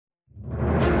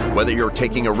Whether you're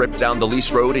taking a rip down the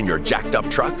lease road in your jacked up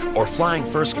truck or flying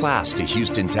first class to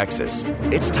Houston, Texas,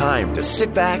 it's time to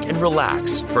sit back and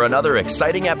relax for another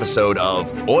exciting episode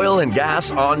of Oil and Gas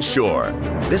on Shore.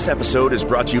 This episode is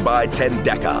brought to you by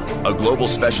Tendeca, a global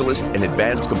specialist in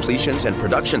advanced completions and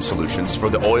production solutions for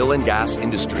the oil and gas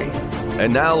industry.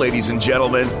 And now, ladies and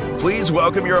gentlemen, please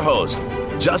welcome your host,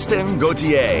 Justin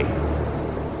Gauthier.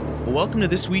 Welcome to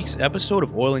this week's episode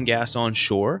of Oil and Gas on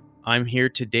Shore. I'm here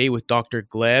today with Dr.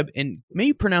 Gleb, and may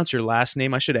you pronounce your last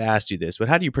name? I should have asked you this, but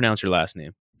how do you pronounce your last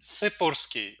name?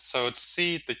 Sipursky. So it's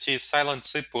C, the T is silent,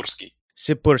 Sipursky.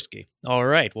 Sipursky. All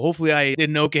right. Well, hopefully I did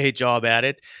an okay job at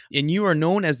it. And you are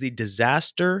known as the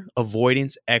disaster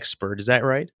avoidance expert. Is that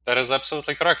right? That is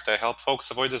absolutely correct. I help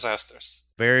folks avoid disasters.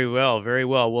 Very well, very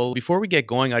well. Well, before we get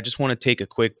going, I just want to take a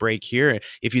quick break here.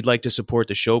 If you'd like to support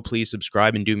the show, please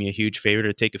subscribe and do me a huge favor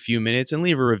to take a few minutes and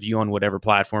leave a review on whatever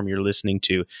platform you're listening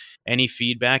to. Any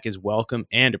feedback is welcome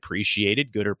and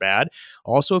appreciated, good or bad.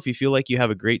 Also, if you feel like you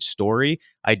have a great story,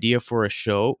 idea for a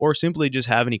show, or simply just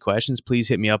have any questions, please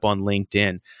hit me up on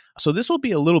LinkedIn. So this will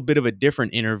be a little bit of a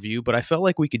different interview, but I felt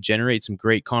like we could generate some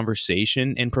great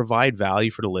conversation and provide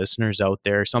value for the listeners out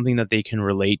there, something that they can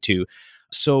relate to.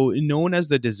 So, known as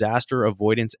the disaster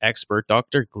avoidance expert,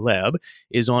 Dr. Gleb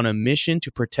is on a mission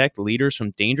to protect leaders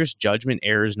from dangerous judgment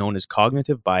errors known as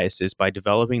cognitive biases by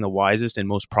developing the wisest and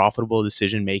most profitable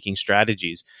decision-making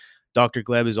strategies. Dr.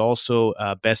 Gleb is also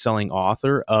a best-selling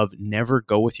author of Never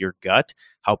Go With Your Gut,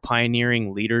 How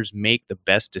Pioneering Leaders Make the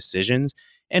Best Decisions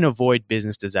and Avoid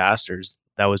Business Disasters.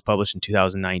 That was published in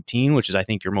 2019, which is, I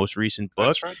think, your most recent book.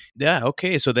 That's right. Yeah,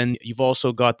 okay. So then you've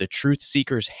also got the Truth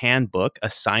Seeker's Handbook, a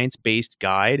science-based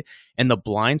guide, and the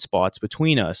blind spots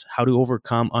between us, how to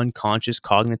overcome unconscious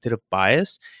cognitive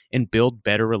bias and build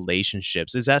better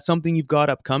relationships. Is that something you've got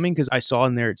upcoming? Because I saw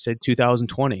in there it said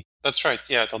 2020. That's right.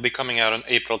 Yeah, it'll be coming out in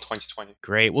April 2020.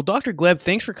 Great. Well, Dr. Gleb,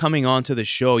 thanks for coming on to the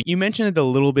show. You mentioned it a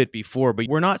little bit before, but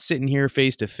we're not sitting here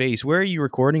face to face. Where are you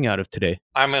recording out of today?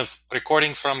 I'm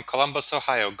recording from Columbus,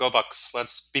 Ohio. Go Bucks.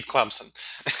 Let's beat Clemson.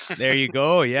 There you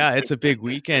go. Yeah, it's a big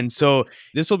weekend. So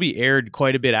this will be aired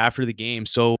quite a bit after the game.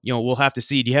 So, we'll have to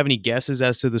see. Do you have any guesses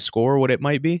as to the score, what it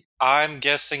might be? I'm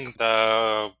guessing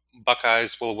the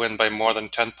Buckeyes will win by more than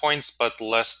 10 points, but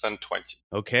less than 20.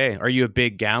 Okay. Are you a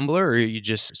big gambler or are you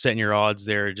just setting your odds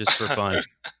there just for fun?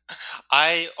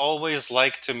 I always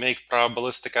like to make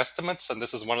probabilistic estimates, and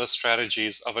this is one of the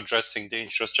strategies of addressing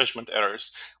dangerous judgment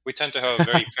errors. We tend to have a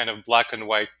very kind of black and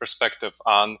white perspective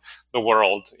on the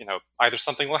world. Either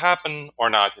something will happen or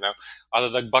not. Either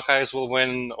the Buckeyes will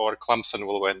win or Clemson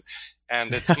will win.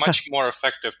 And it's much more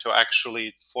effective to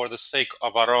actually, for the sake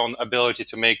of our own ability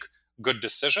to make good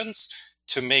decisions,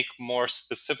 to make more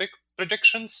specific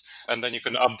predictions, and then you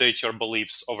can update your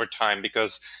beliefs over time,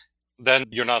 because then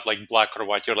you're not like black or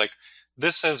white. You're like,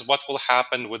 this is what will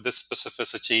happen with this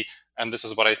specificity, and this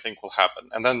is what I think will happen.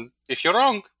 And then if you're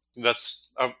wrong,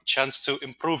 that's a chance to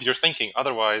improve your thinking.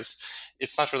 Otherwise,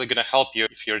 it's not really going to help you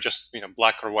if you're just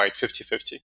black or white,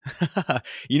 50-50.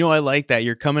 I like that.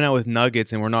 You're coming out with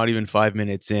nuggets and we're not even 5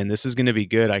 minutes in. This is going to be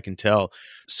good, I can tell.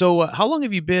 So how long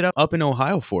have you been up in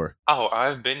Ohio for? Oh,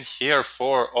 I've been here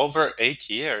for over 8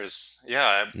 years.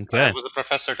 Yeah, Okay. I was a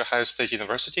professor at Ohio State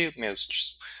University. It's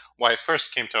just why I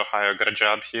first came to Ohio. I got a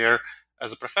job here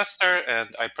as a professor,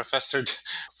 and I professored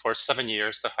for 7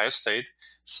 years at Ohio State.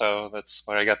 So that's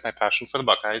where I got my passion for the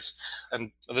Buckeyes.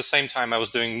 And at the same time, I was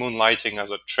doing moonlighting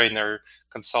as a trainer,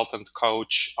 consultant,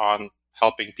 coach on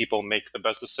helping people make the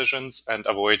best decisions and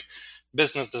avoid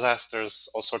business disasters,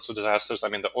 all sorts of disasters. I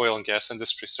mean, the oil and gas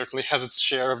industry certainly has its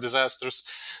share of disasters,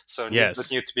 so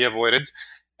that need to be avoided.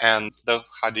 And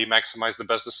how do you maximize the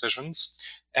best decisions?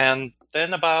 And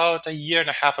then about a year and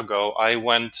a half ago, I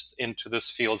went into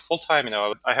this field full time.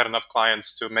 I had enough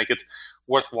clients to make it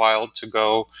worthwhile to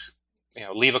go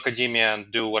leave academia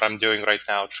and do what I'm doing right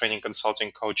now: training,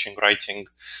 consulting, coaching, writing,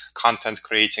 content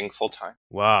creating full time.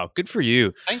 Wow. Good for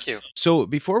you. Thank you. So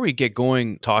before we get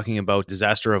going talking about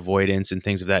disaster avoidance and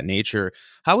things of that nature,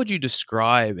 how would you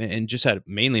describe, and just out of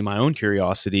mainly my own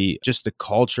curiosity, just the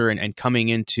culture and coming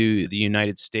into the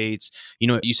United States?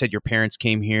 You said your parents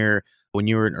came here when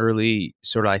you were an early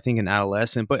an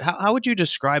adolescent, but how would you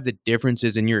describe the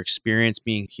differences in your experience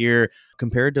being here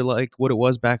compared to like what it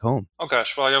was back home? Oh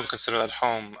gosh, well, I don't consider that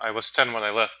home. I was 10 when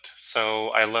I left. So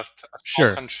I left a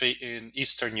small country in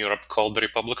Eastern Europe called the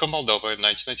Republic of Moldova in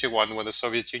 1991 when the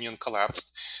Soviet Union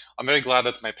collapsed. I'm very glad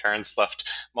that my parents left.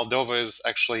 Moldova is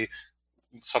actually,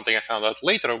 something I found out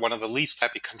later, one of the least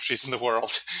happy countries in the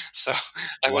world. So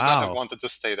I would not have wanted to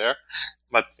stay there.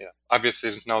 But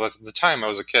obviously didn't know that at the time. I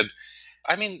was a kid.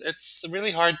 I mean, it's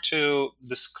really hard to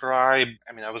describe.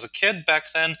 I mean, I was a kid back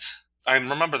then, I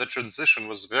remember the transition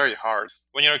was very hard.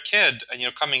 When you're a kid and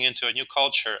you're coming into a new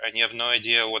culture and you have no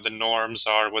idea what the norms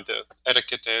are, what the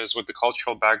etiquette is, what the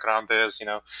cultural background is,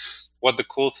 what the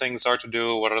cool things are to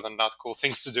do, what are the not cool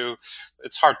things to do,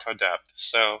 it's hard to adapt.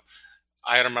 So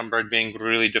I remember it being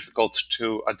really difficult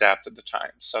to adapt at the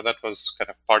time. So that was kind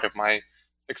of part of my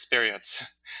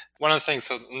experience. One of the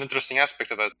things, an interesting aspect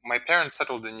of it, my parents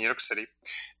settled in New York City,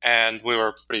 and we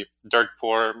were pretty dirt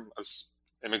poor, as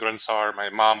immigrants are. My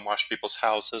mom washed people's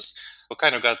houses. We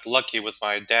kind of got lucky with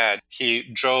my dad. He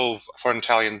drove for an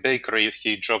Italian bakery.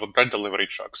 He drove a bread delivery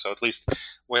truck. So at least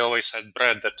we always had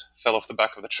bread that fell off the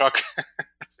back of the truck.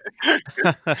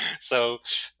 So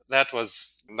that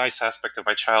was a nice aspect of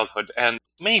my childhood. And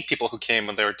many people who came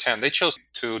when they were 10, they chose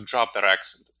to drop their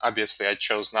accent. Obviously, I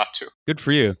chose not to. Good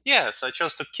for you. Yes, I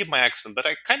chose to keep my accent, but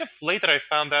I kind of later I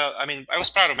found out, I was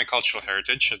proud of my cultural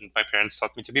heritage and my parents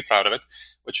taught me to be proud of it,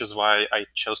 which is why I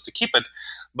chose to keep it.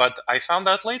 But I found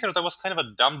out later that was kind of a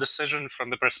dumb decision from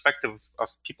the perspective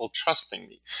of people trusting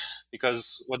me.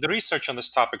 Because what the research on this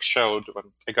topic showed,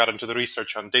 when I got into the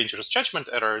research on dangerous judgment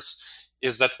errors,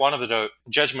 is that one of the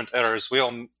judgment errors we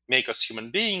all make as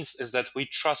human beings is that we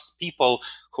trust people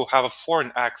who have a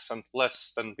foreign accent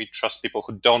less than we trust people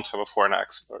who don't have a foreign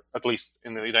accent, or at least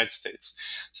in the United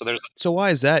States. So why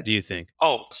is that, do you think?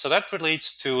 So that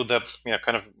relates to the,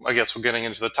 kind of, I guess we're getting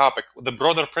into the topic, the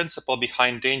broader principle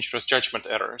behind dangerous judgment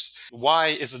errors. Why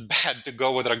is it bad to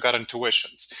go with our gut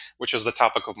intuitions, which is the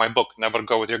topic of my book, Never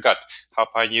Go With Your Gut, How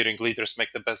Pioneering Leaders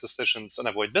Make the Best Decisions and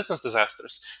Avoid Business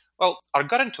Disasters. Well, our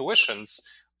gut intuitions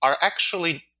are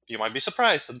actually, you might be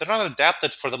surprised, that they're not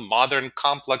adapted for the modern,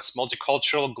 complex,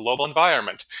 multicultural, global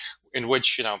environment in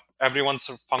which, everyone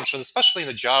functions, especially in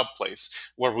the job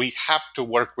place, where we have to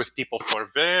work with people who are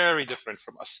very different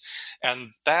from us.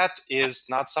 And that is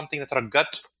not something that our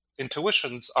gut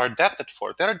intuitions are adapted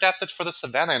for. They're adapted for the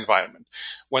savanna environment.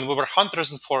 When we were hunters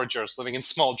and foragers living in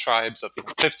small tribes of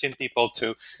 15 people to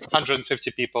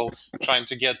 150 people, trying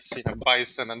to get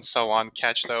bison and so on,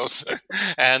 catch those.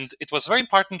 And it was very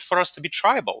important for us to be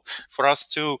tribal, for us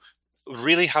to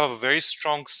really have a very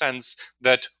strong sense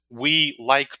that we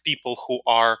like people who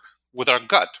are with our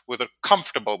gut, we're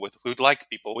comfortable with, we like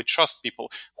people, we trust people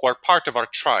who are part of our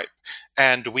tribe,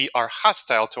 and we are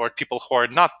hostile toward people who are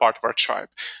not part of our tribe.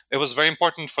 It was very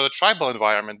important for the tribal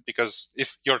environment because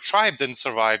if your tribe didn't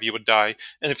survive, you would die,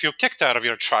 and if you're kicked out of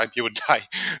your tribe, you would die.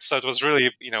 So it was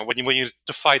really, when you need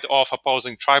to fight off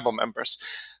opposing tribal members.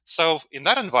 So in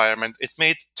that environment, it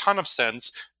made a ton of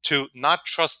sense to not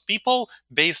trust people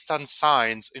based on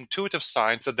signs, intuitive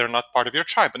signs that they're not part of your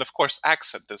tribe. And of course,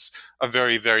 accent is a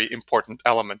very, very important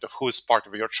element of who is part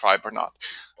of your tribe or not.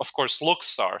 Of course,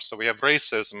 looks are. So we have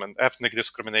racism and ethnic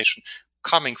discrimination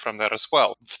coming from that as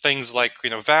well. Things like,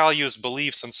 values,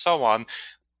 beliefs, and so on.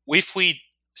 If we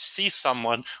see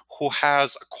someone who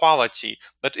has a quality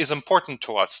that is important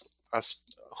to us,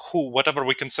 whatever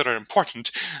we consider important,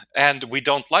 and we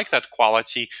don't like that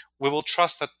quality, we will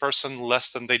trust that person less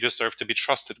than they deserve to be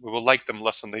trusted. We will like them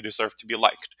less than they deserve to be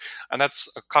liked. And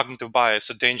that's a cognitive bias,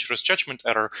 a dangerous judgment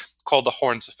error called the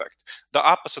Horns effect. The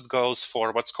opposite goes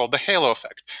for what's called the halo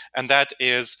effect. And that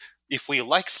is if we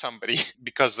like somebody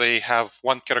because they have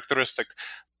one characteristic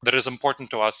that is important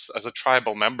to us as a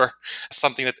tribal member,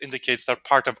 something that indicates they're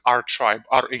part of our tribe,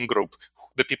 our in-group,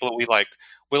 the people we like,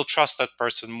 we'll trust that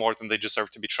person more than they deserve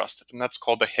to be trusted. And that's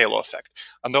called the halo effect.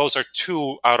 And those are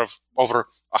 2 out of over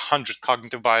 100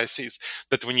 cognitive biases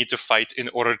that we need to fight in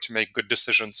order to make good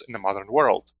decisions in the modern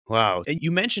world. Wow. And you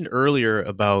mentioned earlier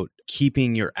about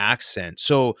keeping your accent.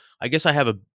 So I guess I have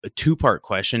a 2-part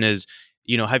question is,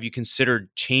 have you considered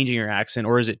changing your accent,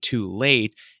 or is it too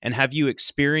late? And have you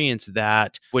experienced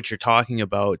that, what you're talking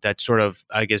about, that sort of,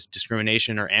 I guess,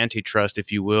 discrimination or antitrust, if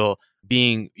you will,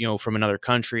 being, from another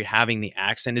country, having the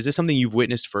accent? Is this something you've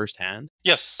witnessed firsthand?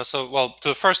 Yes. So, to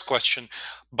the first question,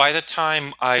 by the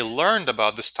time I learned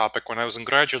about this topic when I was in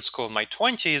graduate school in my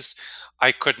 20s,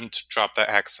 I couldn't drop the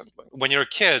accent. When you're a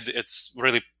kid, it's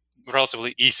really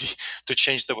relatively easy to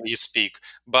change the way you speak,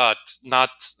 but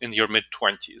not in your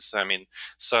mid-20s.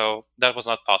 So that was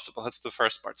not possible. That's the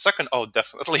first part. Second,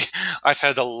 definitely. I've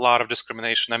had a lot of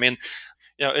discrimination.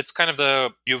 It's kind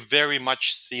of you very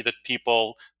much see that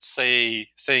people say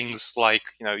things like,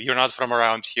 you're not from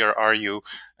around here, are you?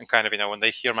 And kind of, when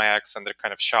they hear my accent, they're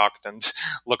kind of shocked and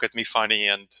look at me funny.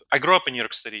 And I grew up in New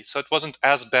York City, so it wasn't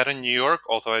as bad in New York,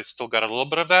 although I still got a little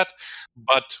bit of that.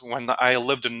 But when I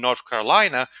lived in North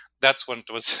Carolina, that's when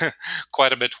it was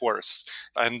quite a bit worse.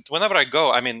 And whenever I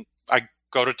go, I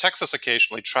go to Texas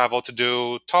occasionally, travel to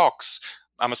do talks.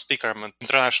 I'm a speaker, I'm an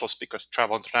international speaker,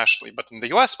 travel internationally. But in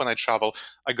the US, when I travel,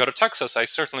 I go to Texas, I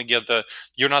certainly get the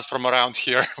 "you're not from around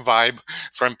here" vibe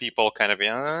from people, kind of,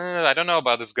 I don't know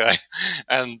about this guy.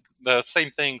 And the same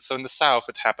thing, so in the South,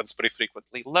 it happens pretty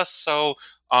frequently. Less so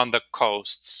on the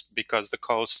coasts, because the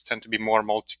coasts tend to be more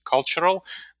multicultural.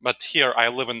 But here, I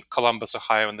live in Columbus,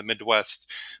 Ohio, in the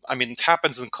Midwest. I mean, it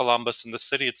happens in Columbus, in the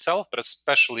city itself, but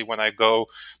especially when I go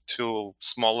to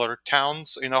smaller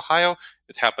towns in Ohio,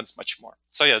 it happens much more.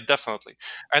 So yeah, definitely.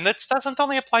 And it doesn't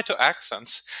only apply to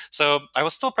accents. So I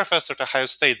was still professor at Ohio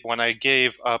State when I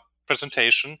gave a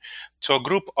presentation to a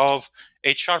group of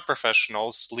HR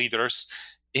professionals, leaders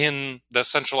in the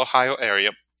Central Ohio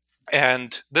area.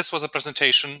 And this was a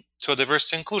presentation to a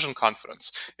diversity inclusion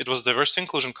conference. It was Diversity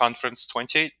Inclusion Conference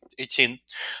 2018.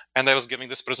 And I was giving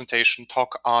this presentation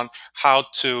talk on how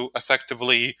to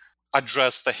effectively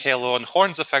address the halo and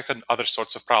horns effect and other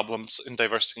sorts of problems in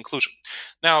diversity inclusion.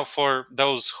 Now, for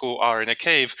those who are in a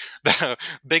cave, the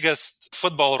biggest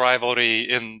football rivalry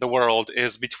in the world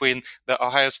is between the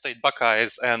Ohio State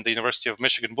Buckeyes and the University of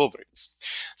Michigan Wolverines.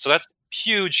 So that's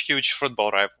huge, huge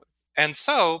football rivalry. And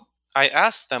so I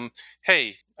asked them,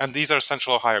 hey, and these are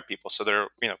Central Ohio people, so they're,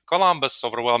 Columbus,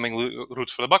 overwhelming root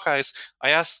for the Buckeyes. I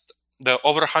asked the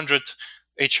over 100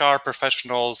 HR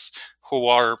professionals who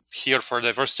are here for a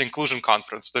diversity inclusion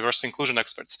conference, diversity inclusion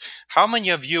experts, how many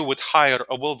of you would hire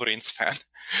a Wolverines fan?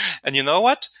 And you know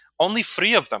what? Only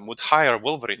 3 of them would hire a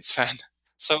Wolverines fan.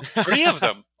 So 3 of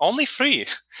them, only 3,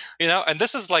 and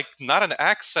this is like not an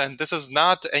accent. This is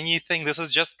not anything. This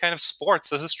is just kind of sports.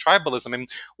 This is tribalism. I mean,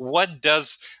 what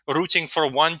does rooting for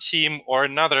one team or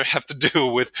another have to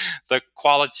do with the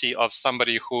quality of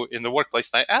somebody who in the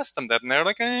workplace? And I asked them that, and they're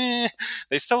like,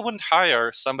 they still wouldn't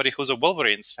hire somebody who's a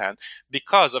Wolverines fan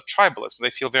because of tribalism. They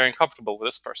feel very uncomfortable with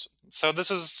this person. So this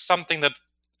is something that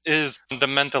is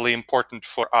fundamentally important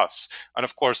for us. And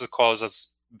of course, it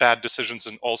causes bad decisions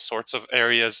in all sorts of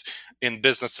areas in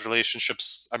business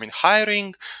relationships. I mean,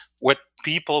 hiring, what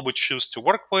people would choose to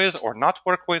work with or not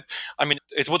work with. I mean,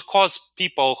 it would cause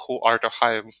people who are to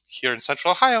hire here in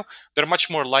Central Ohio, they're much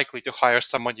more likely to hire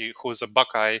somebody who is a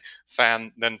Buckeye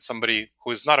fan than somebody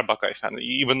who is not a Buckeye fan,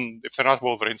 even if they're not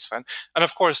Wolverines fan. And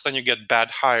of course, then you get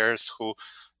bad hires who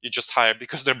you just hire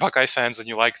because they're Buckeye fans and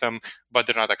you like them, but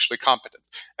they're not actually competent.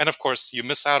 And of course, you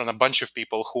miss out on a bunch of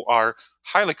people who are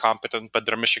highly competent, but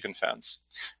they're Michigan fans.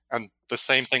 And the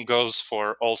same thing goes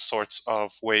for all sorts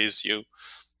of ways you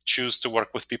choose to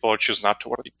work with people or choose not to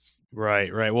work with people.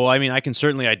 Right, right. Well, I mean, I can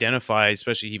certainly identify,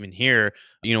 especially even here,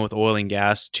 with oil and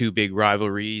gas, 2 big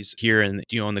rivalries here in,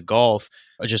 in the Gulf,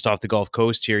 just off the Gulf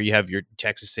Coast here. You have your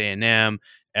Texas A&M,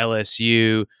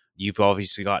 LSU, you've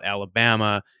obviously got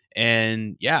Alabama.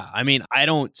 And yeah, I mean, I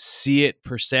don't see it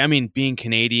per se. I mean, being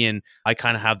Canadian, I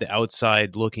kind of have the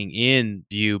outside looking in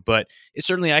view, but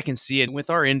certainly I can see it with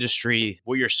our industry.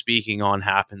 What you're speaking on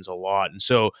happens a lot. And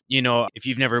so, if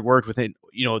you've never worked within,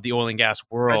 the oil and gas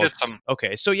world. I did some.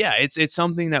 Okay. So yeah, it's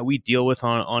something that we deal with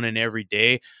on an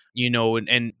everyday,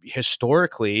 and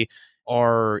historically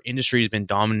our industry has been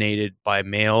dominated by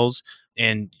males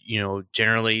and,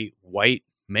 generally white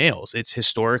males. It's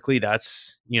historically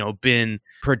that's been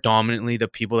predominantly the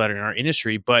people that are in our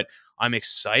industry, but I'm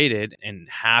excited and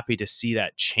happy to see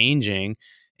that changing.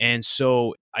 And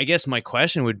so I guess my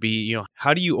question would be,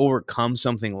 how do you overcome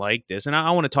something like this? And I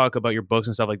want to talk about your books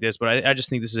and stuff like this, but I just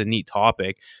think this is a neat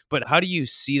topic. But how do you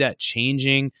see that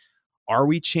changing? Are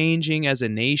we changing as a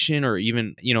nation or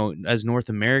even, as North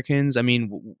Americans? I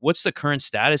mean, what's the current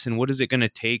status and what is it going to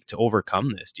take to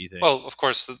overcome this, do you think? Well, of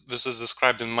course, this is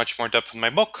described in much more depth in my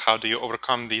book. How do you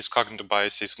overcome these cognitive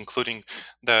biases, including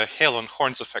the halo and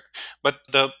horns effect? But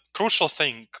the crucial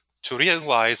thing to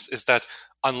realize is that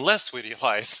unless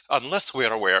we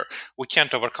are aware, we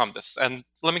can't overcome this. And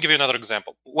let me give you another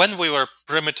example. When we were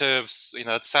primitives in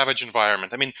a savage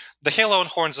environment, I mean, the halo and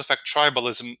horns effect,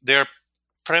 tribalism, they're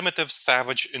primitive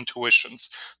savage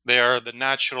intuitions. They are the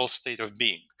natural state of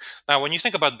being. Now, when you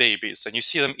think about babies and you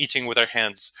see them eating with their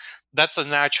hands, that's a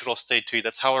natural state to eat.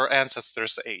 That's how our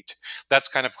ancestors ate. That's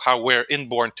kind of how we're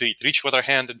inborn to eat. Reach with our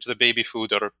hand into the baby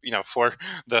food or, for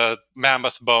the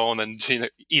mammoth bone and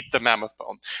eat the mammoth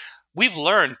bone. We've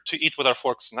learned to eat with our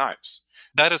forks and knives.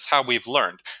 That is how we've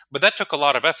learned. But that took a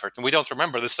lot of effort. And we don't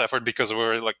remember this effort because we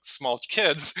were like small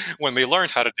kids when we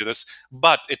learned how to do this.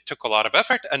 But it took a lot of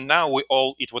effort. And now we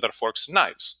all eat with our forks and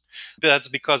knives. That's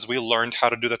because we learned how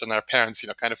to do that, and our parents,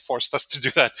 kind of forced us to do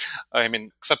that. I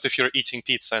mean, except if you're eating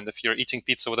pizza, and if you're eating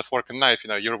pizza with a fork and knife,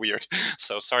 you're weird.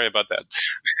 So sorry about that.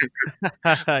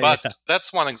 Yeah. But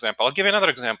that's one example. I'll give you another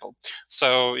example.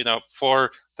 So,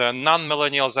 for the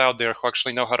non-millennials out there who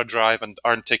actually know how to drive and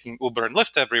aren't taking Uber and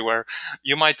Lyft everywhere,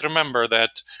 you might remember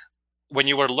that when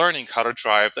you were learning how to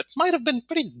drive, that might have been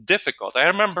pretty difficult. I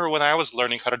remember when I was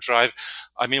learning how to drive,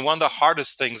 I mean, one of the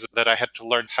hardest things that I had to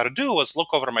learn how to do was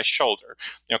look over my shoulder,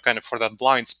 kind of for that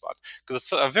blind spot. Because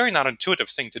it's a very not intuitive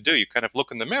thing to do. You kind of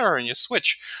look in the mirror and you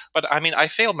switch. But I mean, I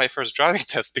failed my first driving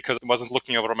test because I wasn't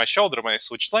looking over my shoulder when I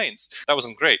switched lanes. That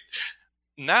wasn't great.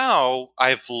 Now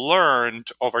I've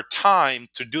learned over time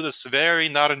to do this very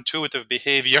not intuitive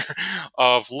behavior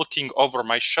of looking over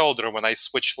my shoulder when I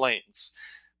switch lanes.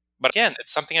 But again,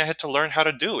 it's something I had to learn how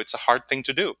to do. It's a hard thing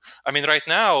to do. I mean, right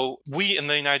now, we in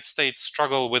the United States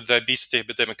struggle with the obesity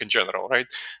epidemic in general, right?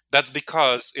 That's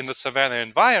because in the savanna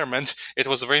environment, it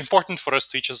was very important for us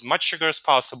to eat as much sugar as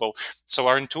possible. So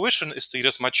our intuition is to eat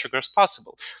as much sugar as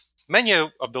possible. Many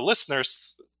of the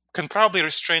listeners can probably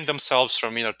restrain themselves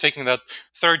from, taking that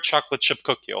third chocolate chip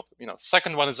cookie.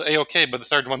 Second one is A-okay, but the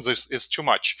third one is too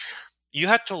much. You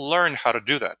had to learn how to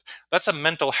do that. That's a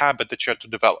mental habit that you had to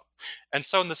develop. And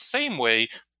so in the same way,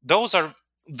 those are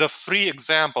the free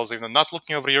examples, not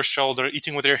looking over your shoulder,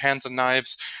 eating with your hands and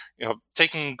knives,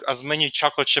 taking as many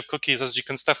chocolate chip cookies as you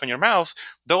can stuff in your mouth.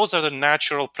 Those are the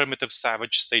natural, primitive,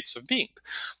 savage states of being.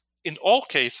 In all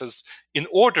cases, in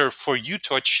order for you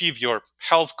to achieve your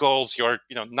health goals, your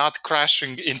not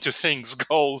crashing into things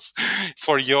goals,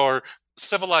 for your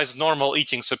civilized normal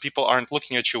eating, so people aren't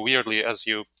looking at you weirdly as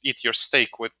you eat your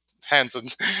steak with hands,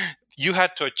 and you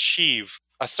had to achieve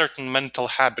a certain mental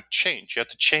habit change. You had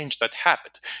to change that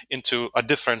habit into a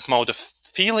different mode of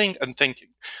feeling and thinking.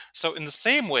 So in the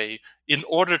same way, in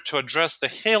order to address the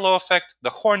halo effect,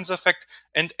 the horns effect,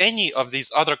 and any of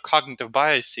these other cognitive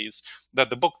biases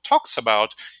that the book talks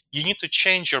about, you need to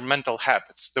change your mental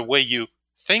habits, the way you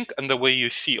think and the way you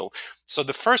feel. So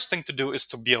the first thing to do is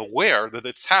to be aware that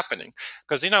it's happening.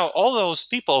 Because, all those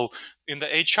people in the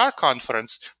HR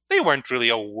conference, they weren't really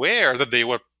aware that they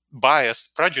were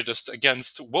biased, prejudiced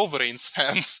against Wolverines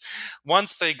fans.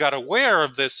 Once they got aware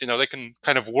of this, they can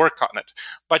kind of work on it.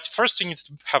 But first you need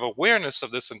to have awareness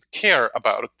of this and care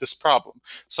about this problem.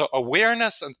 So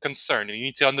awareness and concern, you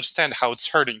need to understand how it's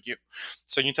hurting you.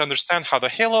 So you need to understand how the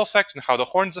halo effect and how the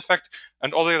horns effect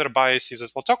and all the other biases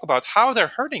that we'll talk about, how they're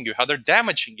hurting you, how they're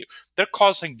damaging you. They're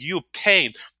causing you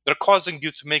pain. They're causing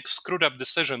you to make screwed up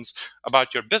decisions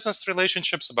about your business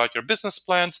relationships, about your business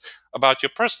plans, about your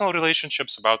personal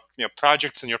relationships, about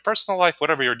projects in your personal life,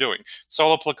 whatever you're doing. It's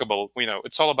all applicable.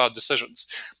 It's all about decisions.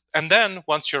 And then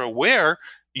once you're aware,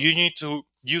 you need to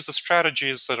use the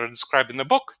strategies that are described in the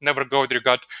book. Never go with your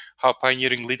gut, how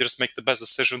pioneering leaders make the best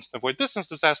decisions and avoid business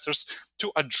disasters,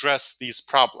 to address these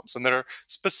problems. And there are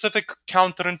specific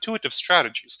counterintuitive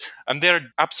strategies. And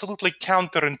they're absolutely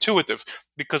counterintuitive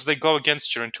because they go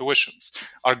against your intuitions.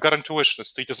 Our gut intuition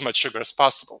is to eat as much sugar as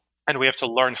possible. And we have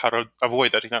to learn how to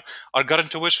avoid that. Our gut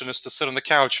intuition is to sit on the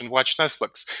couch and watch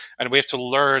Netflix. And we have to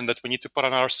learn that we need to put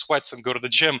on our sweats and go to the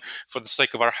gym for the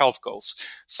sake of our health goals.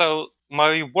 So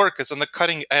my work is on the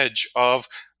cutting edge of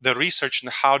the research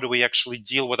and how do we actually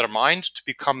deal with our mind to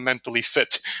become mentally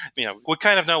fit. We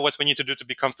kind of know what we need to do to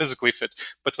become physically fit,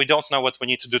 but we don't know what we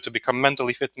need to do to become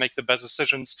mentally fit, make the best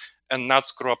decisions, and not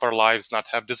screw up our lives, not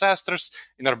have disasters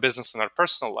in our business and our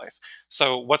personal life.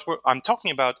 So what I'm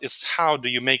talking about is how do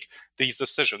you make these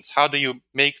decisions? How do you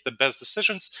make the best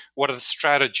decisions? What are the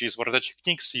strategies? What are the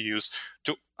techniques you use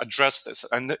to address this?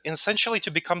 And essentially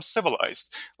to become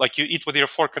civilized, like you eat with your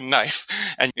fork and knife,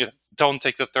 and you don't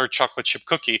take the third chocolate chip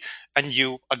cookie, and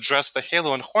you address the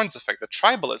halo and horns effect, the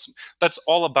tribalism. That's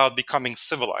all about becoming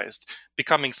civilized.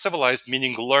 Becoming civilized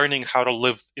meaning learning how to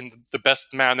live in the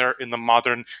best manner in the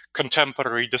modern,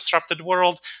 contemporary, disrupted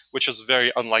world, which is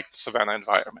very unlike the savanna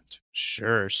environment.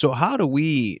 Sure. So how do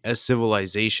we as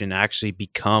civilization actually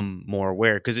become more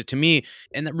aware? Because to me,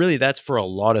 and that's for a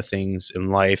lot of things in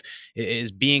life,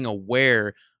 is being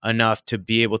aware enough to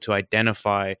be able to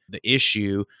identify the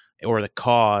issue or the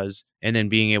cause and then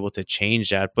being able to change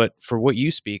that. But for what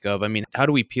you speak of, I mean, how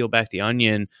do we peel back the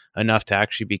onion enough to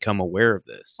actually become aware of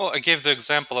this? Well, I gave the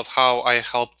example of how I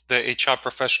helped the HR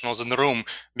professionals in the room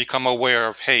become aware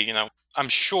of, hey, I'm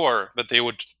sure that they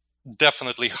would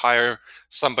definitely hire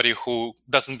somebody who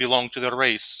doesn't belong to their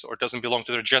race or doesn't belong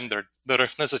to their gender, their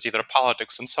ethnicity, their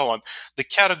politics, and so on. The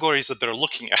categories that they're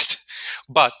looking at,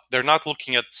 but they're not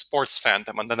looking at sports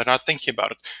fandom and then they're not thinking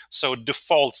about it. So it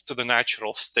defaults to the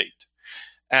natural state.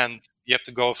 And You have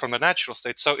to go from the natural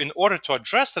state. So in order to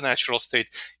address the natural state,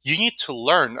 you need to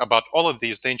learn about all of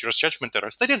these dangerous judgment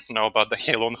errors. They didn't know about the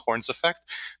halo and horns effect.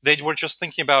 They were just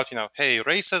thinking about, hey,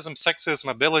 racism, sexism,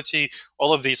 ability,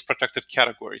 all of these protected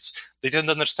categories. They didn't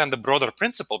understand the broader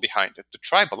principle behind it, the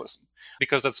tribalism,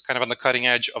 because that's kind of on the cutting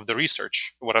edge of the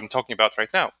research, what I'm talking about right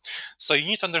now. So you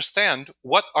need to understand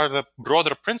what are the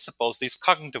broader principles, these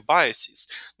cognitive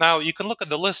biases. Now, you can look at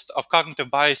the list of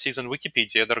cognitive biases in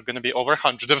Wikipedia. There are going to be over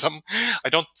 100 of them. I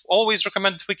don't always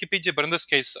recommend Wikipedia, but in this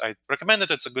case, I recommend it.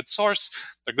 It's a good source.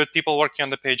 There are good people working on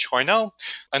the page who I know.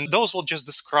 And those will just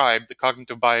describe the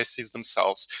cognitive biases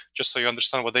themselves, just so you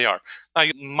understand what they are. Now,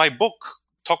 my book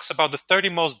talks about the 30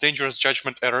 most dangerous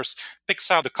judgment errors, picks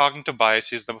out the cognitive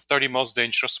biases, the 30 most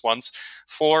dangerous ones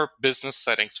for business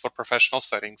settings, for professional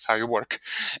settings, how you work,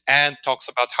 and talks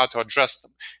about how to address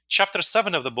them. Chapter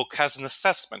 7 of the book has an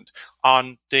assessment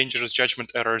on dangerous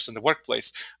judgment errors in the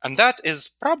workplace. And that is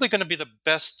probably going to be the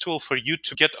best tool for you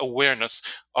to get awareness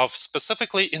of,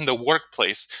 specifically in the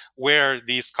workplace, where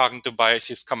these cognitive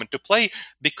biases come into play,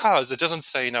 because it doesn't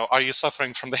say, are you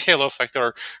suffering from the halo effect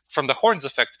or from the horns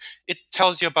effect? It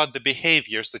tells you about the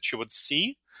behaviors that you would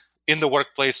see in the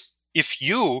workplace if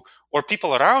you or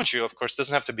people around you, of course,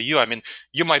 doesn't have to be you. I mean,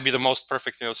 you might be the most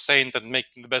perfect, saint and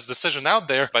making the best decision out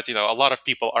there, but, a lot of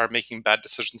people are making bad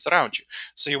decisions around you.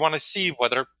 So you want to see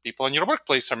whether people in your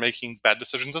workplace are making bad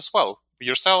decisions as well,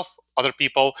 yourself, other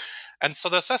people. And so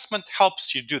the assessment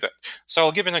helps you do that. So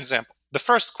I'll give you an example. The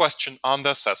first question on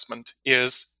the assessment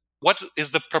is, what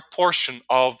is the proportion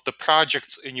of the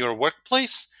projects in your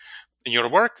workplace, in your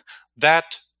work,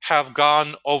 that have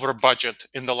gone over budget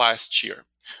in the last year?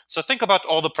 So think about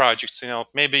all the projects.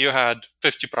 Maybe you had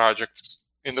 50 projects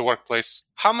in the workplace.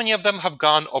 How many of them have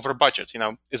gone over budget?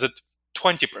 Is it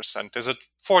 20%? Is it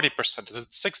 40%? Is it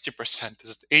 60%?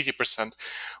 Is it 80%?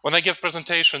 When I give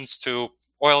presentations to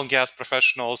oil and gas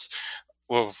professionals,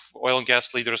 with oil and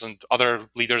gas leaders and other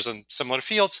leaders in similar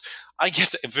fields, I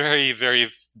get very, very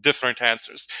different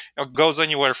answers. It goes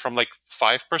anywhere from like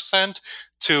 5%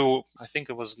 to, I think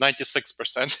it was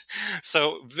 96%.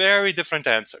 So very different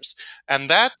answers. And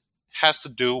that has to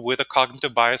do with a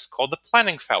cognitive bias called the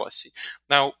planning fallacy.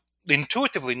 Now,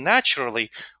 intuitively,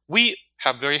 naturally, we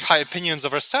have very high opinions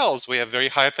of ourselves. We have very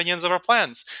high opinions of our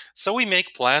plans. So we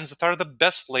make plans that are the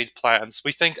best laid plans.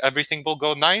 We think everything will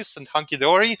go nice and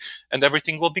hunky-dory and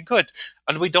everything will be good.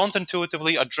 And we don't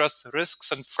intuitively address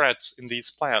risks and threats in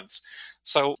these plans.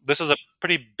 So this is a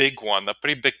pretty big one, a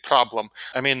pretty big problem.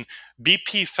 I mean,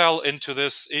 BP fell into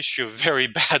this issue very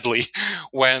badly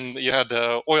when you had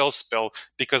the oil spill,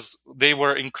 because they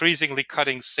were increasingly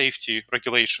cutting safety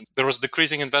regulation. There was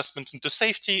decreasing investment into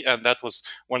safety, and that was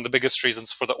one of the biggest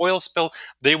reasons for the oil spill.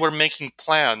 They were making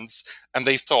plans, and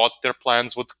they thought their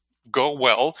plans would go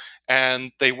well,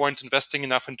 and they weren't investing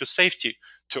enough into safety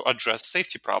to address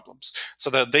safety problems. So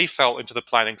that they fell into the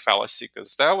planning fallacy,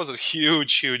 because that was a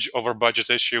huge over budget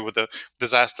issue with the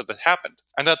disaster that happened.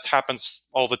 And that happens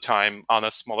all the time on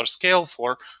a smaller scale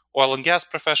for oil and gas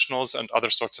professionals and other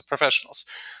sorts of professionals.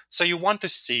 So you want to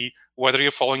see whether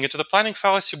you're falling into the planning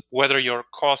fallacy, whether your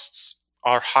costs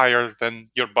are higher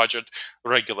than your budget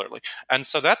regularly. And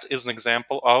so that is an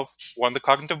example of one of the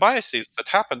cognitive biases that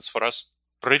happens for us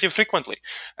pretty frequently.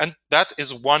 And that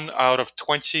is 1 out of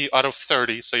 20 out of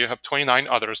 30. So you have 29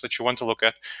 others that you want to look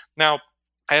at. Now,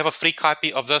 I have a free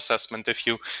copy of the assessment if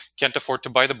you can't afford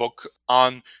to buy the book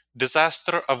on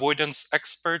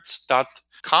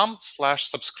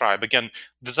disasteravoidanceexperts.com/subscribe. Again,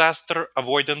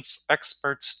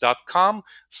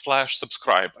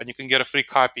 disasteravoidanceexperts.com/subscribe. And you can get a free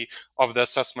copy of the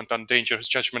assessment on dangerous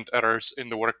judgment errors in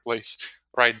the workplace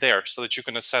right there, so that you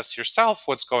can assess yourself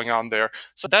what's going on there.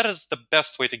 So that is the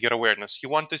best way to get awareness. You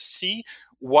want to see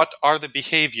what are the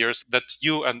behaviors that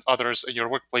you and others in your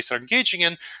workplace are engaging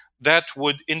in that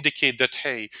would indicate that,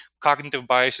 hey, cognitive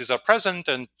biases are present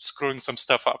and screwing some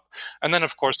stuff up. And then,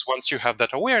 of course, once you have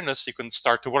that awareness, you can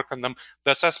start to work on them.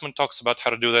 The assessment talks about how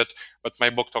to do that, but my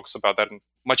book talks about that in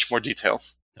much more detail.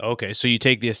 Okay, so you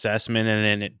take the assessment and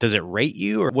then does it rate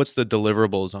you, or what's the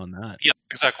deliverables on that? Yeah,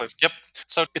 exactly. Yep.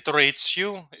 So it rates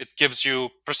you, it gives you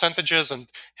percentages,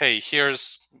 and hey,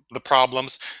 here's the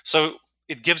problems. So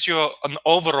it gives you an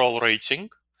overall rating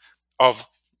of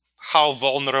how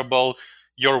vulnerable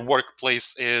your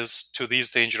workplace is to these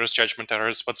dangerous judgment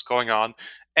errors, what's going on,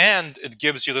 and it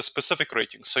gives you the specific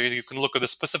rating. So you can look at the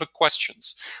specific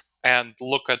questions and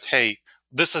look at, hey,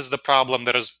 this is the problem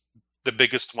that is the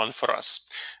biggest one for us.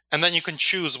 And then you can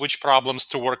choose which problems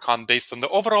to work on based on the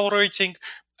overall rating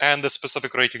and the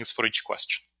specific ratings for each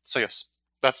question. So yes.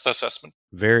 That's the assessment.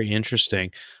 Very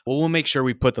interesting. Well, we'll make sure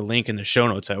we put the link in the show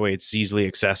notes. That way it's easily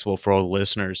accessible for all the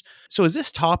listeners. So is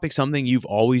this topic something you've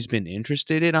always been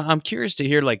interested in? I'm curious to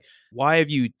hear, like, why have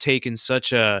you taken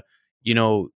such a,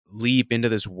 leap into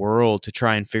this world to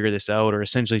try and figure this out, or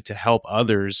essentially to help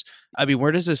others? I mean,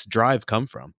 where does this drive come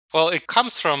from? Well, it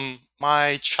comes from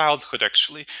my childhood,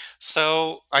 actually.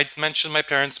 So I mentioned my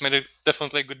parents made a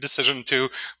definitely a good decision to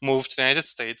move to the United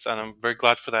States, and I'm very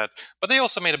glad for that. But they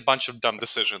also made a bunch of dumb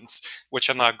decisions, which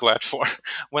I'm not glad for.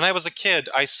 When I was a kid,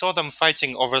 I saw them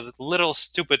fighting over the little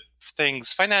stupid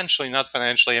things, financially, not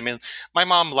financially. I mean, my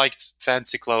mom liked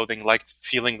fancy clothing, liked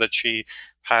feeling that she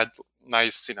had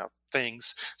nice,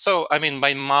 things. So, I mean,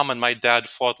 my mom and my dad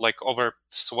fought like over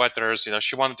sweaters.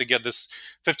 She wanted to get this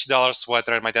 $50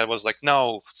 sweater, and my dad was like,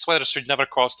 no, sweaters should never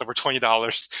cost over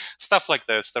 $20. Stuff like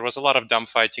this. There was a lot of dumb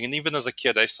fighting. And even as a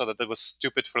kid, I saw that it was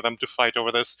stupid for them to fight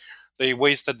over this. They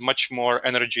wasted much more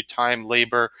energy, time,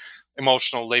 labor,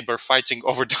 emotional labor fighting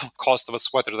over the cost of a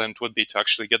sweater than it would be to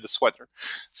actually get the sweater.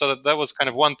 So that was kind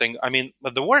of one thing. I mean,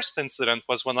 but the worst incident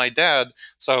was when my dad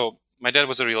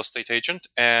was a real estate agent,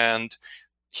 and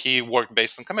he worked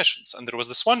based on commissions. And there was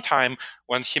this one time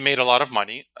when he made a lot of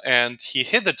money and he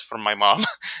hid it from my mom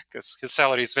because his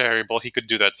salary is variable. He could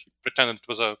do that. He pretended it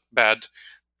was a bad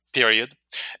period.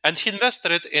 And he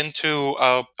invested it into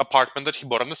an apartment that he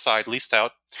bought on the side, leased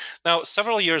out. Now,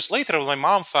 several years later, when my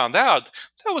mom found out,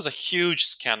 that was a huge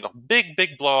scandal.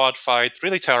 Big blowout fight,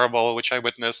 really terrible, which I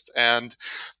witnessed. And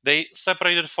they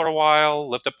separated for a while,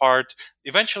 lived apart.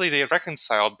 Eventually, they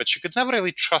reconciled, but she could never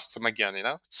really trust him again.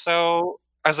 So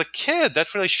as a kid,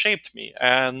 that really shaped me.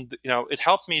 And, it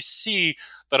helped me see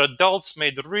that adults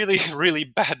made really, really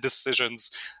bad decisions,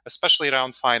 especially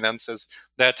around finances,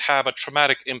 that have a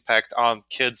traumatic impact on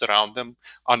kids around them,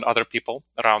 on other people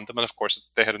around them. And of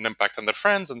course, they had an impact on their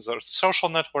friends and their social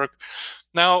network.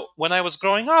 Now, when I was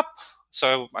growing up,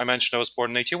 so I mentioned I was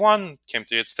born in 81, came to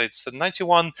the United States in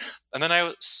 91, and then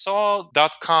I saw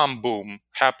 .com boom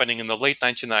happening in the late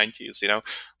 1990s.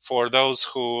 For those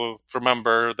who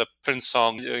remember the Prince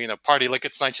song, party like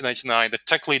it's 1999, the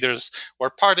tech leaders were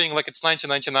partying like it's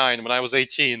 1999 when I was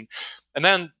 18. And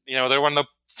then, they were on the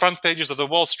front pages of the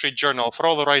Wall Street Journal for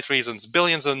all the right reasons.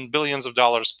 Billions and billions of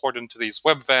dollars poured into these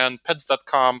Webvan,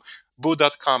 Pets.com,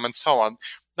 Boo.com, and so on.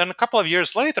 Then a couple of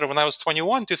years later, when I was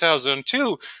 21,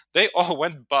 2002, they all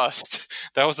went bust.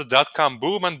 That was the .com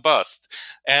boom and bust.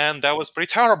 And that was pretty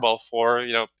terrible for,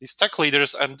 these tech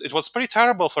leaders. And it was pretty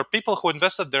terrible for people who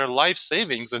invested their life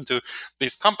savings into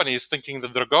these companies thinking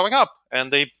that they're going up,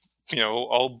 and they,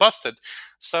 all busted.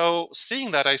 So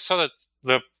seeing that, I saw that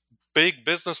the big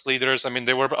business leaders,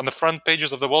 they were on the front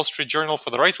pages of the Wall Street Journal for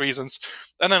the right reasons,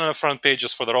 and then on the front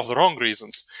pages for all the wrong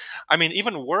reasons.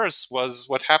 Even worse was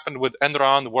what happened with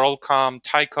Enron, WorldCom,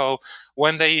 Tyco,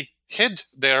 when they hid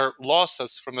their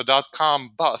losses from the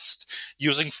 .com bust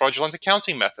using fraudulent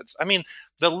accounting methods.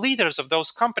 The leaders of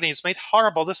those companies made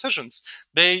horrible decisions.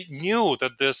 They knew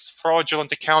that this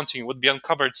fraudulent accounting would be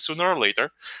uncovered sooner or later,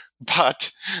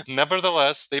 but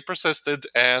nevertheless, they persisted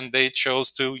and they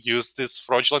chose to use this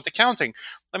fraudulent accounting.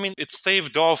 It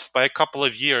staved off by a couple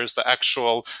of years the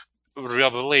actual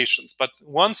revelations. But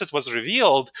once it was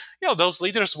revealed, those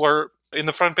leaders were in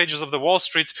the front pages of the Wall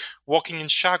Street walking in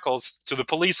shackles to the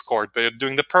police court. They're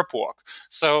doing the perp walk.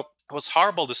 So it was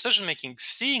horrible decision making.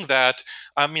 Seeing that,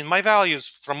 my values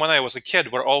from when I was a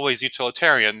kid were always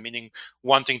utilitarian, meaning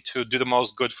wanting to do the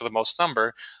most good for the most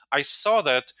number. I saw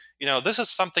that, this is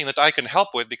something that I can help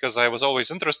with because I was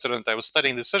always interested in it. I was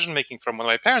studying decision making from when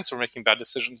my parents were making bad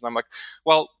decisions. And I'm like,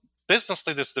 well, business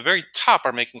leaders at the very top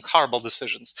are making horrible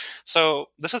decisions. So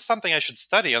this is something I should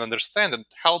study and understand and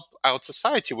help out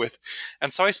society with.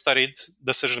 And so I studied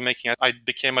decision making. I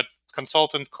became a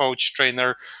consultant, coach,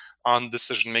 trainer, on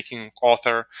decision making,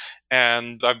 author,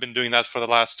 and I've been doing that for the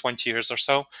last 20 years or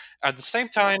so. At the same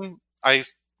time, I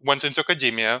went into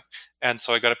academia, and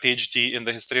so I got a PhD in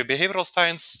the history of behavioral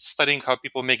science, studying how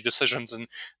people make decisions in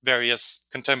various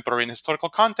contemporary and historical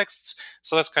contexts.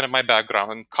 So that's kind of my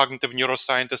background. I'm cognitive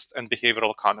neuroscientist and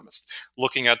behavioral economist,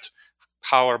 looking at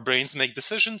how our brains make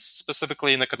decisions,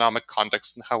 specifically in economic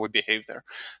context and how we behave there.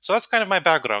 So that's kind of my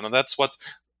background, and that's what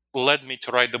led me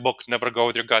to write the book Never Go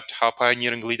With Your Gut, How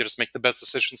Pioneering Leaders Make the Best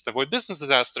Decisions to Avoid Business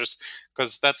Disasters,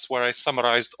 because that's where I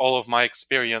summarized all of my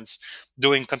experience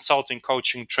doing consulting,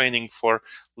 coaching, training for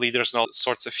leaders in all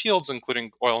sorts of fields,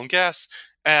 including oil and gas,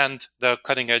 and the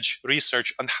cutting edge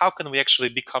research on how can we actually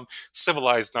become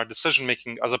civilized in our decision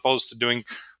making as opposed to doing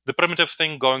the primitive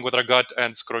thing, going with our gut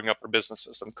and screwing up our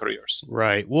businesses and careers.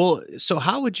 Right. Well, so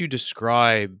how would you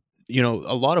describe,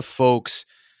 a lot of folks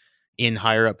in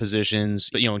higher up positions,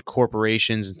 in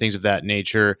corporations and things of that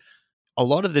nature a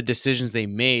lot of the decisions they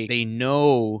make, they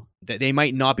know that they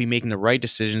might not be making the right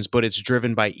decisions, but it's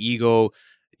driven by ego,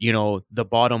 the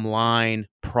bottom line,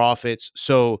 profits.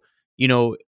 So,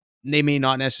 they may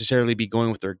not necessarily be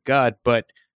going with their gut,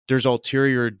 but there's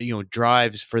ulterior,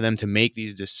 drives for them to make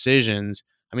these decisions.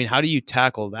 I mean, how do you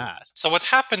tackle that? So what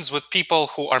happens with people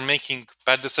who are making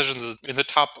bad decisions in the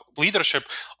top leadership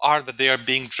are that they are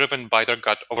being driven by their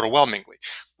gut overwhelmingly.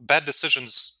 Bad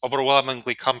decisions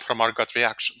overwhelmingly come from our gut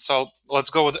reaction. So let's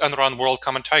go with Enron,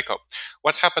 WorldCom, and Tyco.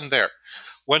 What happened there?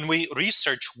 When we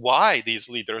research why these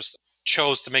leaders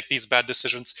chose to make these bad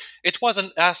decisions, it was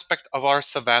an aspect of our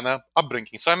savannah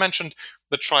upbringing. So I mentioned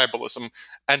the tribalism,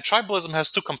 and tribalism has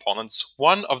two components.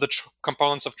 One of the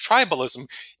components of tribalism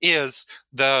is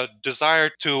the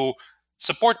desire to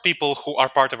support people who are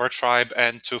part of our tribe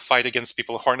and to fight against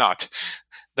people who are not.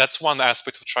 That's one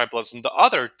aspect of tribalism.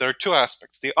 There are two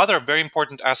aspects. The other very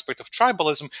important aspect of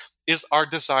tribalism is our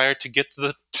desire to get to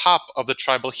the top of the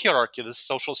tribal hierarchy, this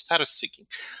social status seeking.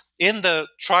 In the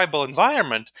tribal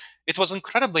environment, it was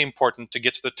incredibly important to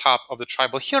get to the top of the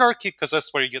tribal hierarchy because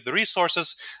that's where you get the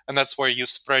resources and that's where you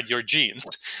spread your genes.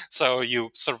 So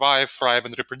you survive, thrive,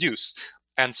 and reproduce.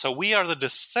 And so we are the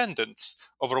descendants,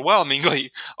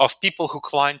 overwhelmingly, of people who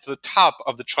climbed to the top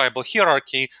of the tribal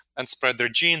hierarchy and spread their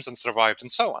genes and survived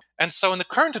and so on. And so in the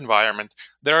current environment,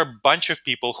 there are a bunch of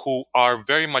people who are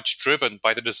very much driven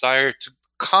by the desire to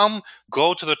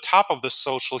go to the top of the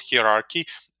social hierarchy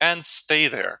and stay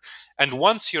there. And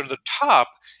once you're at the top,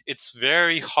 it's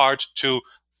very hard to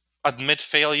admit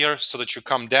failure so that you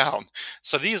come down.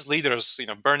 So these leaders,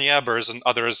 Bernie Ebbers and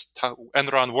others,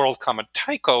 Enron, WorldCom, and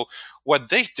Tyco,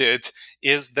 what they did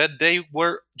is that they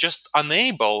were just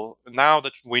unable, now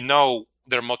that we know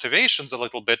their motivations a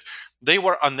little bit, they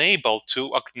were unable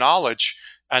to acknowledge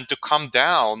and to come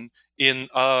down in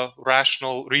a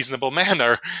rational, reasonable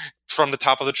manner from the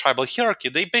top of the tribal hierarchy.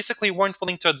 They basically weren't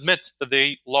willing to admit that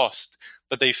they lost,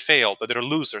 that they failed, that they're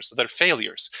losers, that they're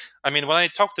failures. I mean, when I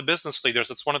talk to business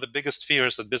leaders, it's one of the biggest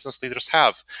fears that business leaders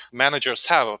have, managers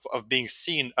have, of being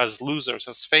seen as losers,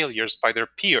 as failures by their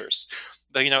peers.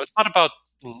 It's not about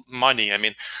money. I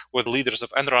mean, with leaders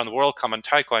of Enron, WorldCom, and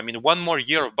Tyco, I mean, one more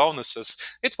year of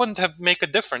bonuses, it wouldn't have make a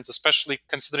difference, especially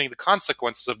considering the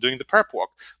consequences of doing the perp walk.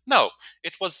 No,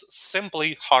 it was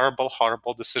simply horrible,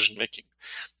 horrible decision making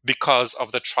because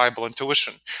of the tribal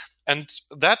intuition. And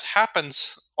that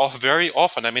happens very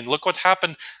often. I mean, look what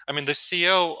happened. I mean, the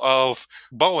CEO of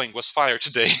Boeing was fired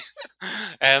today.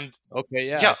 And okay,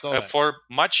 yeah, for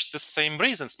much the same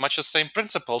reasons, much the same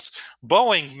principles.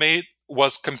 Boeing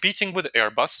was competing with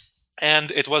Airbus,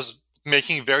 and it was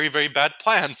making very, very bad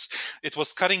plans. It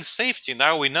was cutting safety.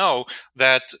 Now we know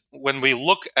that when we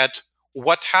look at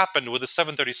what happened with the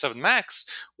 737 MAX,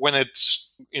 when it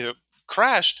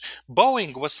crashed,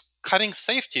 Boeing was cutting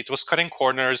safety. It was cutting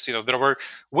corners. There were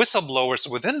whistleblowers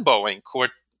within Boeing who were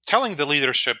telling the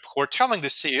leadership, who were telling the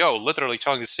CEO, literally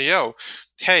telling the CEO,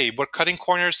 hey, we're cutting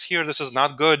corners here. This is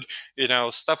not good.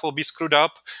 Stuff will be screwed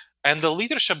up. And the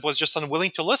leadership was just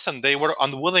unwilling to listen. They were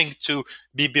unwilling to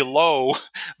be below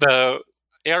the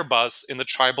Airbus in the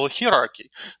tribal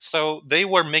hierarchy. So they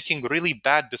were making really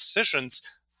bad decisions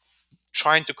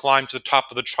trying to climb to the top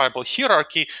of the tribal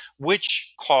hierarchy,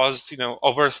 which caused,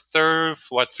 over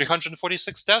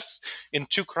 346 deaths in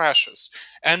 2 crashes.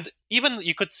 And even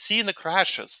you could see in the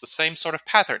crashes the same sort of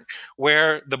pattern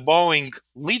where the Boeing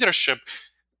leadership,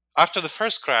 after the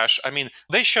first crash, I mean,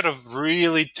 they should have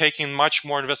really taken much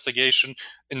more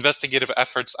investigative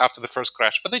efforts after the first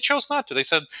crash, but they chose not to. They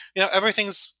said,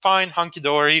 everything's fine,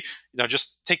 hunky-dory,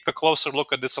 just take a closer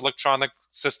look at this electronic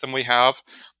system we have.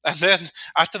 And then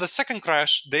after the second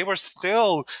crash, they were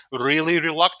still really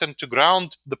reluctant to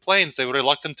ground the planes. They were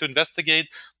reluctant to investigate.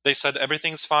 They said,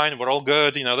 everything's fine, we're all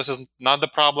good, this is not the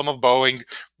problem of Boeing,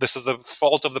 this is the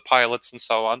fault of the pilots, and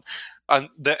so on. And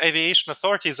the aviation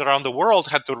authorities around the world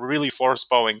had to really force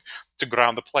Boeing to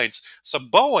ground the planes. So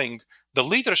Boeing, the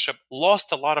leadership,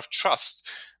 lost a lot of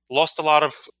trust, lost a lot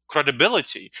of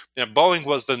credibility. Boeing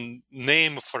was the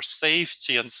name for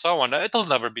safety and so on. It'll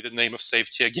never be the name of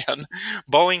safety again.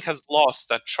 Boeing has lost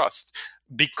that trust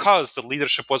because the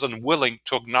leadership was unwilling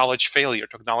to acknowledge failure,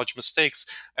 to acknowledge mistakes,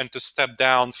 and to step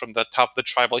down from the top of the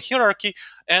tribal hierarchy.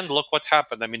 And look what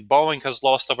happened. I mean, Boeing has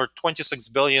lost over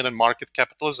 $26 billion in market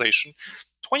capitalization.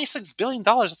 $26 billion,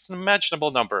 that's an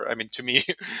unimaginable number. I mean, to me,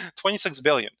 $26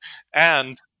 billion.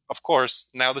 And of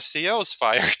course, now the CEO is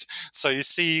fired. So you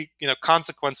see,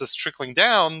 consequences trickling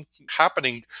down,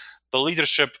 happening. The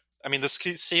leadership, I mean, the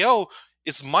CEO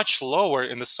is much lower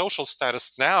in the social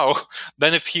status now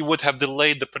than if he would have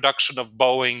delayed the production of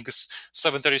Boeing's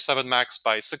 737 MAX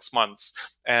by 6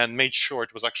 months and made sure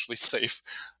it was actually safe.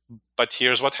 But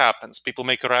here's what happens. People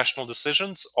make irrational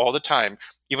decisions all the time,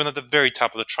 even at the very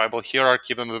top of the tribal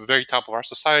hierarchy, even at the very top of our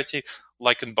society,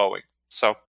 like in Boeing.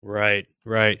 So Right,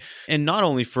 right. And not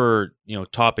only for,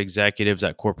 top executives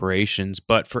at corporations,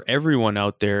 but for everyone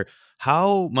out there,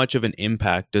 how much of an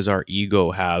impact does our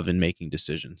ego have in making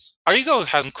decisions? our ego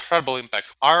has incredible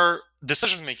impact. Our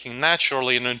decision making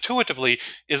naturally and intuitively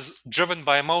is driven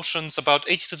by emotions. About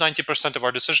 80 to 90% of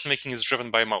our decision making is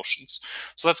driven by emotions.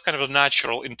 So that's kind of a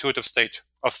natural, intuitive state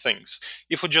of things.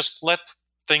 If we just let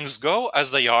things go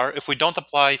as they are, if we don't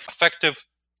apply effective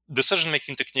decision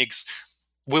making techniques,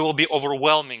 we will be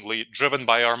overwhelmingly driven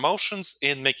by our emotions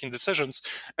in making decisions.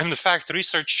 And in fact,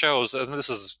 research shows, and this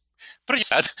is pretty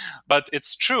sad, but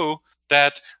it's true,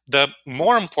 that the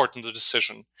more important the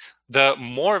decision, the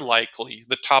more likely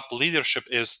the top leadership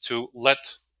is to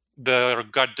let their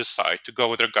gut decide, to go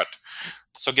with their gut.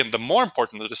 So again, the more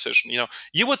important the decision,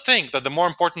 you would think that the more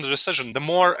important the decision, the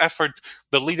more effort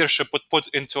the leadership would put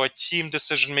into a team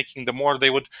decision making, the more they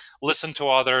would listen to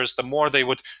others, the more they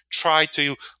would try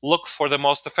to look for the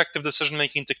most effective decision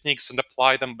making techniques and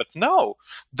apply them. But no,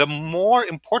 the more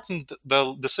important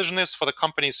the decision is for the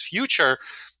company's future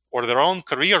or their own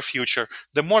career future,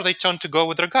 the more they tend to go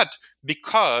with their gut,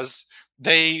 because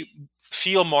they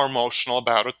feel more emotional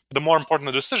about it. The more important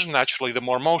the decision, naturally, the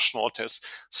more emotional it is.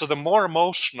 So the more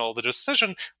emotional the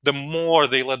decision, the more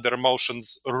they let their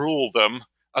emotions rule them,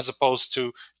 as opposed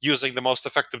to using the most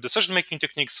effective decision-making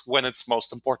techniques when it's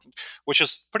most important, which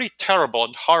is pretty terrible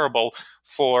and horrible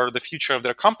for the future of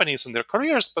their companies and their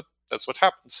careers, but that's what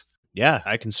happens. Yeah,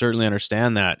 I can certainly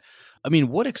understand that. I mean,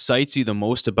 what excites you the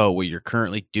most about what you're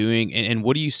currently doing? And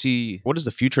what do you see? What does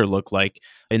the future look like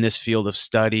in this field of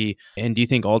study? And do you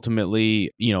think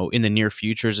ultimately, in the near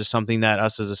future, is this something that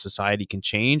us as a society can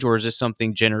change? Or is this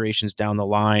something generations down the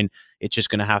line, it's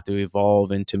just going to have to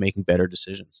evolve into making better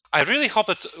decisions? I really hope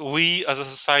that we as a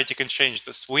society can change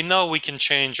this. We know we can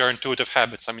change our intuitive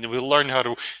habits. I mean, we learned how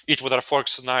to eat with our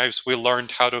forks and knives. We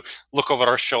learned how to look over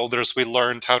our shoulders. We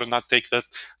learned how to not take the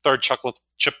third chocolate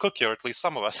chip cookie, or at least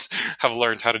some of us have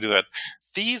learned how to do that.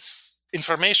 These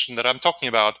information that I'm talking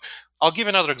about, I'll give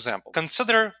another example.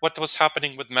 Consider what was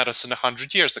happening with medicine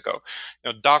 100 years ago.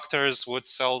 Doctors would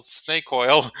sell snake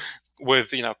oil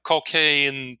with,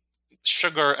 cocaine,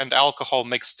 sugar, and alcohol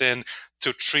mixed in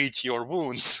to treat your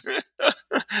wounds.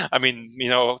 I mean,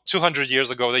 200 years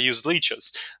ago they used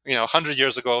leeches. 100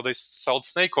 years ago they sold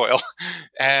snake oil.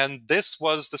 And this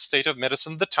was the state of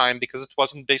medicine at the time, because it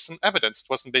wasn't based on evidence. It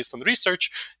wasn't based on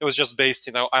research. It was just based,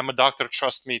 I'm a doctor,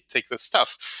 trust me, take this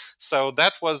stuff. So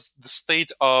that was the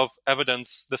state of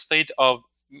evidence, the state of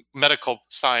medical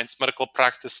science, medical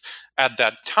practice at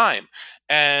that time.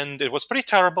 And it was pretty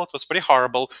terrible, it was pretty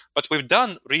horrible, but we've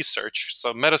done research.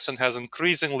 So medicine has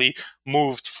increasingly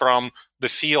moved from the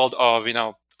field of,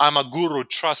 I'm a guru,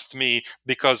 trust me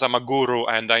because I'm a guru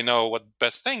and I know what the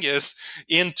best thing is,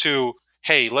 into,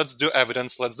 hey, let's do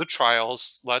evidence, let's do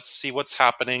trials, let's see what's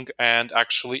happening and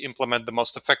actually implement the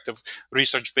most effective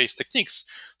research-based techniques.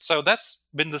 So that's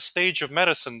been the stage of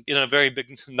medicine in a very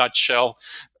big nutshell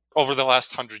over the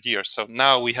last 100 years. So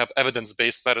now we have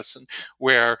evidence-based medicine,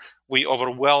 where we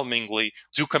overwhelmingly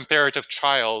do comparative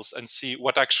trials and see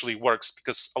what actually works,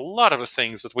 because a lot of the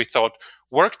things that we thought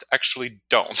worked actually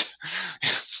don't.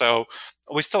 So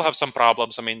we still have some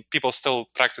problems. I mean, people still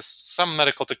practice some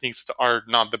medical techniques that are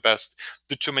not the best,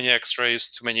 do too many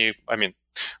x-rays,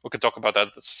 we could talk about that.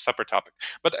 That's a separate topic.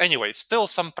 But anyway, still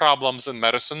some problems in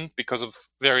medicine because of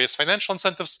various financial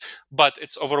incentives, but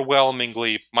it's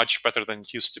overwhelmingly much better than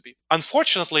it used to be.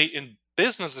 Unfortunately, in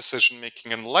business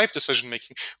decision-making and life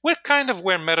decision-making, we're kind of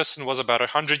where medicine was about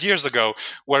 100 years ago,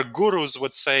 where gurus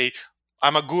would say,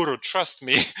 I'm a guru, trust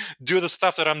me, do the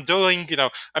stuff that I'm doing.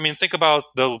 Think about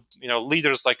the,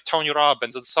 leaders like Tony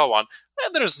Robbins and so on.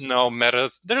 There's no meta,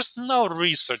 there's no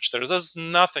research there's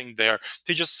nothing there.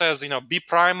 He just says, be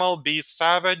primal, be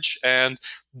savage, and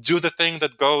do the thing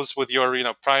that goes with your,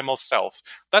 primal self.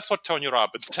 That's what Tony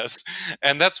Robbins says.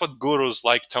 And that's what gurus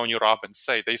like Tony Robbins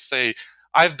say. They say,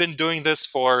 I've been doing this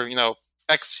for,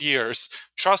 X years.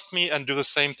 Trust me and do the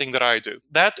same thing that I do.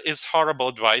 That is horrible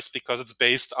advice because it's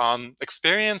based on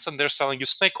experience and they're selling you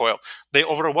snake oil. They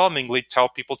overwhelmingly tell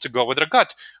people to go with their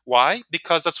gut. Why?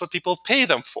 Because that's what people pay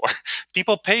them for.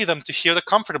 People pay them to hear the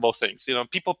comfortable things.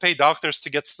 People pay doctors to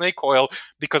get snake oil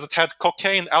because it had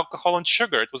cocaine, alcohol, and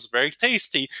sugar. It was very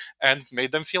tasty and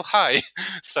made them feel high.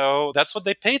 So that's what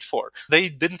they paid for. They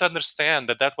didn't understand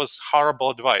that that was horrible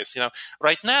advice.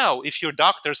 Right now, if your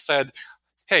doctor said,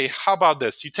 hey, how about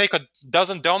this? You take a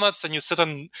dozen donuts and you sit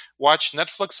and watch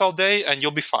Netflix all day and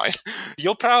you'll be fine.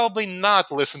 You'll probably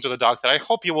not listen to the doctor. I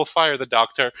hope you will fire the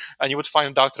doctor and you would find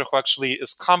a doctor who actually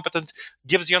is competent,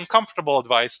 gives you uncomfortable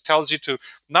advice, tells you to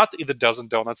not eat a dozen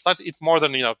donuts, not eat more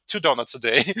than 2 donuts a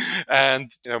day,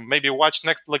 and maybe watch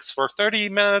Netflix for 30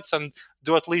 minutes and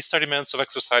do at least 30 minutes of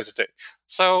exercise a day.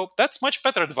 So that's much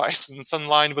better advice, and it's in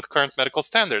line with current medical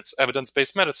standards,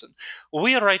 evidence-based medicine.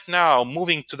 We are right now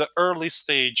moving to the early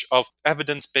stage of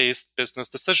evidence-based business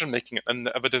decision-making and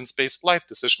evidence-based life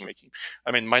decision-making.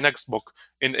 I mean, my next book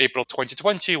in April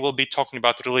 2020 will be talking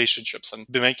about relationships and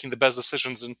be making the best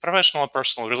decisions in professional and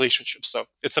personal relationships. So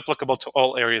it's applicable to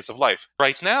all areas of life.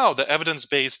 Right now, the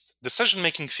evidence-based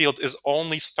decision-making field is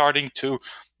only starting to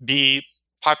be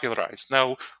popularized.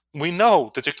 Now, we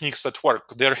know the techniques that work.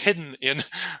 They're hidden in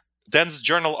dense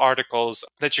journal articles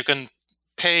that you can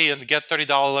pay and get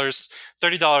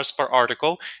 $30 per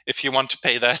article if you want to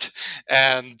pay that,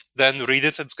 and then read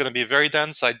it. It's going to be very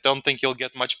dense. I don't think you'll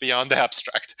get much beyond the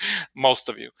abstract, most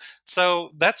of you.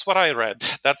 So that's what I read.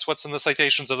 That's what's in the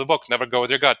citations of the book, Never Go With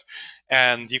Your Gut.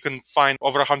 And you can find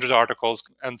over 100 articles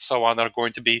and so on are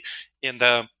going to be in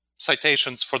the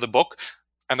citations for the book.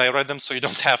 And I read them so you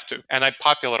don't have to. And I'm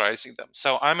popularizing them.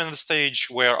 So I'm in the stage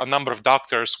where a number of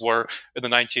doctors were in the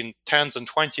 1910s and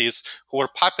 20s who were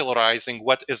popularizing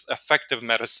what is effective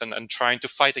medicine and trying to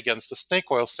fight against the snake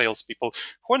oil salespeople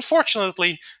who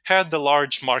unfortunately had the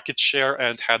large market share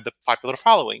and had the popular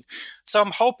following. So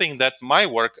I'm hoping that my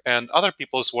work and other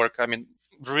people's work, I mean,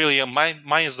 really,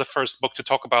 mine is the first book to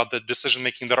talk about the decision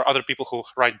making. There are other people who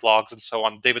write blogs and so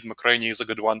on. David McRaney is a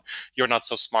good one. You're Not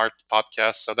So Smart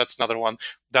podcast, so that's another one.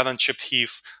 Dan and Chip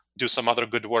Heath do some other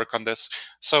good work on this.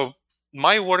 So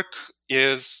my work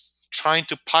is trying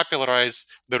to popularize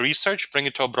the research, bring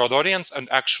it to a broad audience, and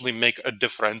actually make a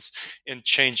difference in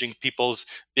changing people's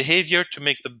behavior to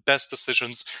make the best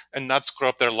decisions and not screw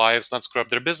up their lives, not screw up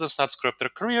their business, not screw up their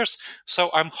careers. So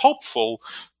I'm hopeful,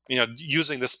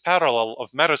 using this parallel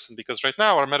of medicine, because right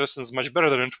now our medicine is much better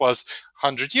than it was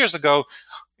 100 years ago,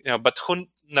 but who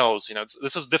knows?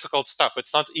 This is difficult stuff.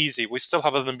 It's not easy. We still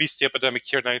have an obesity epidemic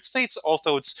here in the United States,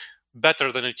 although it's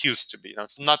better than it used to be.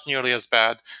 It's not nearly as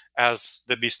bad as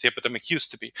the obesity epidemic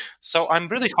used to be. So I'm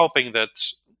really hoping that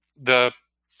the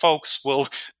folks will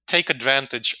take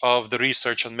advantage of the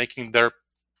research and making their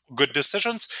good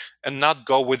decisions and not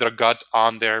go with their gut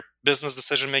on their business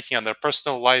decision making, on their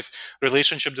personal life,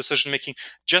 relationship decision making,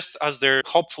 just as they're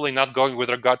hopefully not going with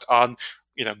their gut on,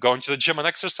 going to the gym and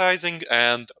exercising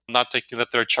and not taking the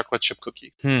third chocolate chip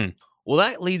cookie. Well,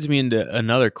 that leads me into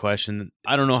another question.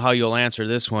 I don't know how you'll answer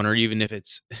this one, or even if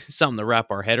it's something to wrap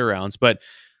our head around, but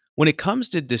when it comes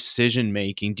to decision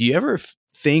making, do you ever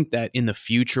think that in the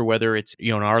future, whether it's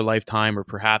in our lifetime or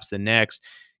perhaps the next,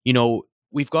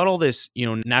 we've got all this,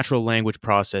 natural language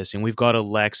processing, we've got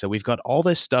Alexa, we've got all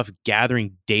this stuff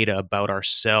gathering data about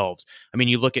ourselves. I mean,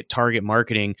 you look at target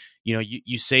marketing,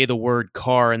 you say the word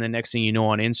car, and the next thing you know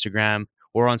on Instagram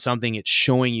or on something, it's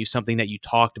showing you something that you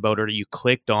talked about or you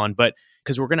clicked on. But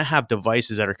because we're going to have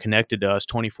devices that are connected to us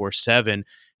 24/7,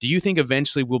 do you think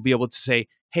eventually we'll be able to say,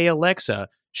 hey, Alexa,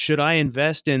 should I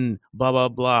invest in blah, blah,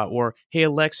 blah? Or, hey,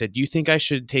 Alexa, do you think I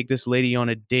should take this lady on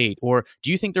a date? Or do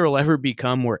you think there will ever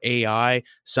become where AI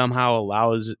somehow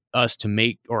allows us to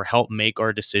make or help make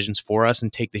our decisions for us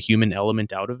and take the human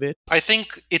element out of it? I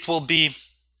think it will be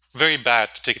very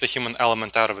bad to take the human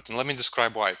element out of it. And let me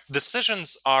describe why.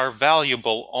 Decisions are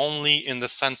valuable only in the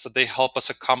sense that they help us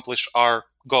accomplish our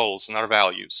goals and our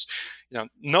values.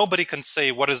 Nobody can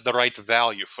say what is the right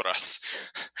value for us.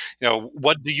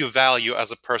 What do you value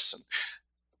as a person?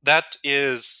 That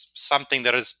is something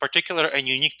that is particular and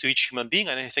unique to each human being.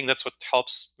 And I think that's what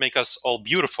helps make us all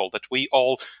beautiful, that we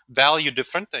all value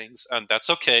different things, and that's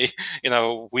okay.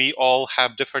 We all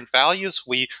have different values.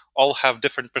 We all have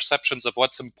different perceptions of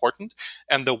what's important.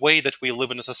 And the way that we live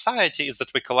in a society is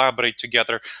that we collaborate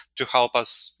together to help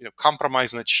us,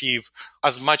 compromise and achieve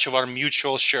as much of our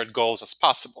mutual shared goals as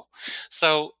possible.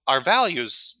 So our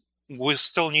values, we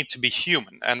still need to be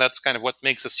human. And that's kind of what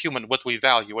makes us human, what we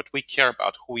value, what we care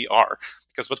about, who we are.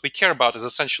 Because what we care about is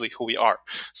essentially who we are.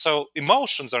 So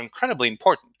emotions are incredibly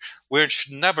important. We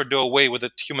should never do away with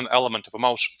the human element of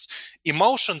emotions.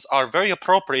 Emotions are very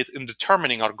appropriate in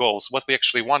determining our goals, what we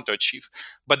actually want to achieve.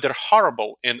 But they're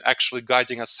horrible in actually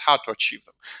guiding us how to achieve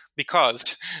them.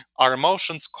 Because our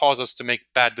emotions cause us to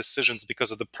make bad decisions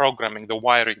because of the programming, the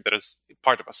wiring that is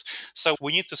part of us. So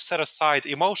we need to set aside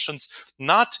emotions,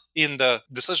 not in the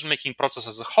decision-making process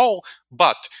as a whole,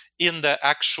 but in the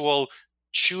actual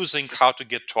choosing how to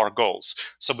get to our goals.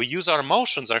 So we use our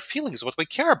emotions, our feelings, what we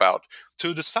care about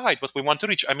to decide what we want to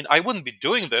reach. I mean, I wouldn't be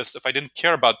doing this if I didn't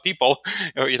care about people.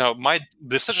 My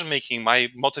decision making, my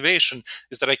motivation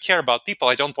is that I care about people.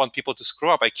 I don't want people to screw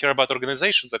up. I care about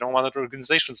organizations. I don't want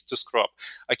organizations to screw up.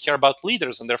 I care about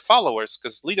leaders and their followers,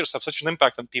 because leaders have such an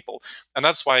impact on people. And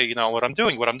that's why, what I'm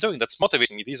doing, that's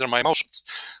motivating me. These are my emotions.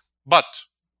 But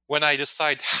when I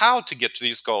decide how to get to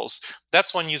these goals,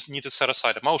 that's when you need to set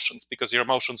aside emotions, because your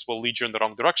emotions will lead you in the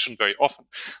wrong direction very often.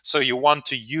 So you want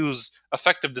to use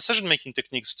effective decision-making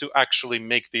techniques to actually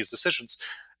make these decisions.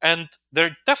 And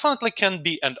there definitely can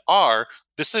be and are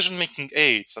decision-making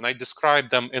aids, and I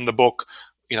describe them in the book,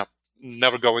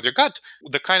 Never Go With Your Gut.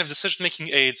 The kind of decision-making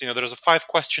aids, there's a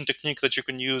 5-question technique that you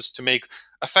can use to make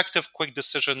effective, quick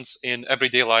decisions in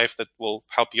everyday life that will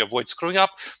help you avoid screwing up.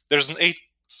 There's an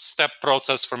 8-step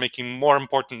process for making more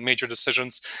important major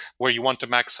decisions where you want to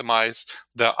maximize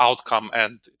the outcome.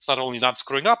 And it's not only not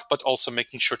screwing up, but also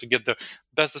making sure to get the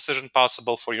best decision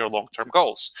possible for your long-term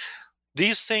goals.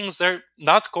 These things, they're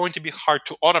not going to be hard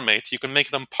to automate. You can make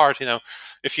them part,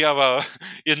 if you have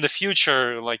in the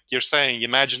future, like you're saying,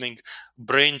 imagining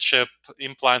brain chip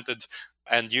implanted,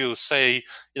 and you say,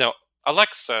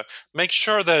 Alexa, make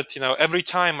sure that, every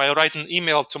time I write an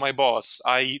email to my boss,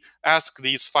 I ask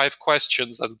these 5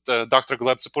 questions that Dr.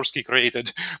 Gleb Tsipursky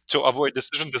created to avoid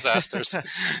decision disasters.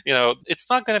 It's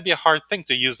not going to be a hard thing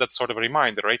to use that sort of a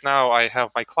reminder. Right now, I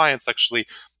have my clients actually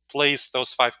place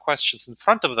those 5 questions in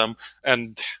front of them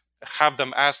and have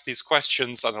them ask these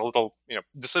questions on a little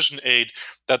decision aid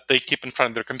that they keep in front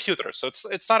of their computer. So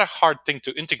it's not a hard thing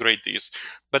to integrate these,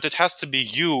 but it has to be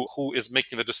you who is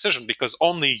making the decision, because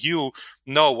only you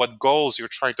know what goals you're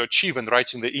trying to achieve in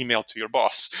writing the email to your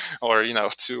boss, or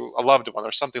to a loved one,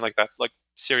 or something like that, like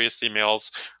serious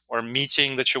emails or a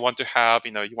meeting that you want to have.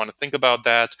 You want to think about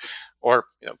that, or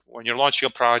when you're launching a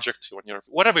project, when you're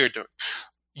whatever you're doing,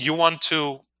 you want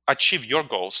to achieve your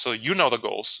goals. So the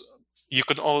goals. You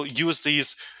can all use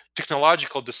these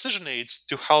technological decision aids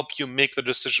to help you make the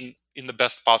decision in the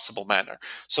best possible manner.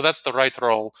 So that's the right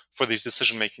role for these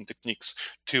decision-making techniques,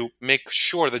 to make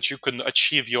sure that you can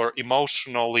achieve your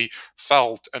emotionally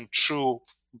felt and true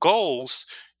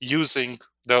goals using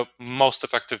the most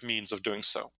effective means of doing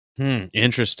so.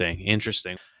 Interesting.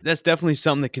 That's definitely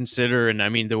something to consider. And I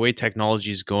mean, the way technology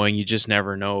is going, you just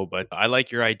never know. But I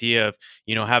like your idea of,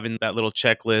 having that little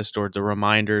checklist or the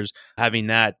reminders, having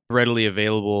that readily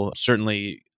available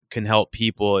certainly can help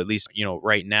people, at least,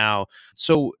 right now.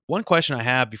 So one question I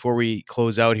have before we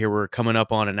close out here, we're coming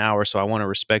up on an hour, so I want to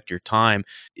respect your time.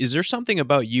 Is there something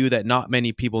about you that not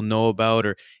many people know about,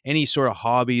 or any sort of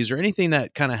hobbies or anything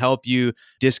that kind of help you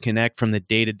disconnect from the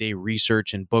day-to-day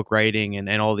research and book writing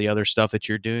and all the other stuff that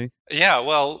you're doing? Yeah,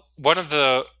 well, one of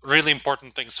the really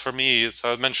important things for me is,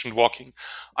 I mentioned walking.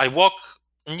 I walk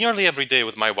nearly every day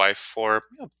with my wife for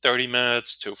 30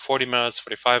 minutes to 40 minutes,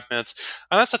 45 minutes.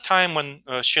 And that's a time when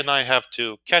she and I have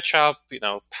to catch up,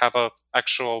 have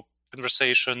actual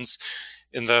conversations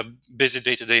in the busy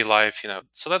day-to-day life,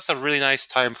 So that's a really nice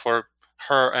time for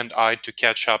her and I to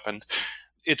catch up. And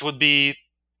it would be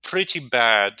pretty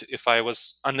bad if I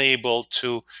was unable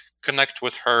to connect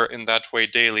with her in that way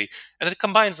daily. And it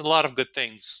combines a lot of good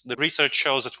things. The research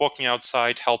shows that walking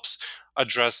outside helps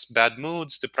address bad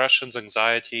moods, depressions,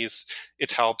 anxieties.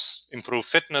 It helps improve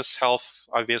fitness, health,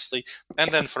 obviously.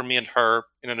 And then for me and her,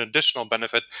 in an additional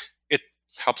benefit, it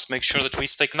helps make sure that we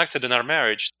stay connected in our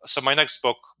marriage. So my next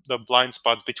book, The Blind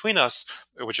Spots Between Us,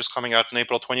 which is coming out in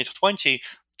April 2020,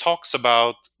 talks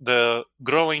about the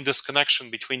growing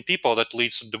disconnection between people that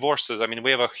leads to divorces. I mean,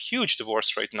 we have a huge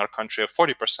divorce rate in our country of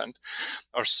 40%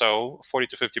 or so, 40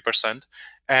 to 50%.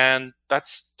 And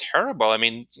that's terrible. I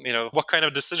mean, what kind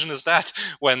of decision is that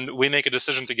when we make a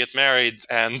decision to get married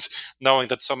and knowing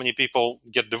that so many people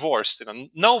get divorced?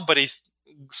 Nobody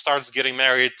starts getting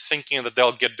married thinking that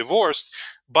they'll get divorced.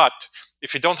 But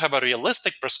if you don't have a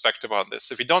realistic perspective on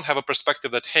this, if you don't have a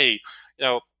perspective that, hey,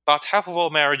 about half of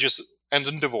all marriages end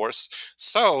in divorce.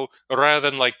 So rather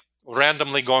than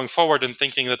randomly going forward and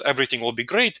thinking that everything will be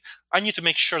great, I need to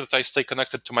make sure that I stay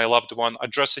connected to my loved one,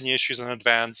 address any issues in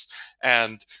advance,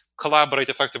 and collaborate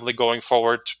effectively going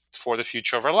forward for the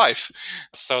future of our life.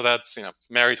 So that's,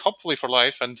 married hopefully for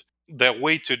life. And the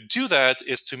way to do that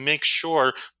is to make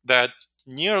sure that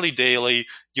nearly daily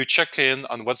you check in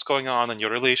on what's going on in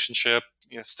your relationship,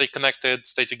 stay connected,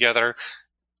 stay together,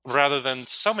 rather than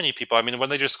so many people. I mean, when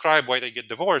they describe why they get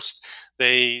divorced,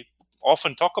 they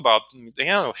often talk about,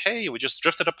 hey, we just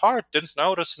drifted apart, didn't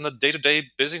notice in the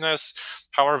day-to-day busyness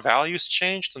how our values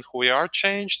changed and who we are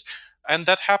changed. And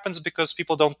that happens because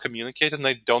people don't communicate and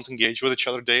they don't engage with each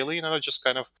other daily. They just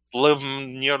kind of live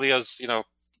nearly as,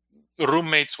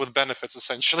 roommates with benefits,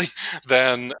 essentially,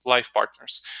 than life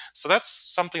partners. So that's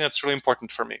something that's really important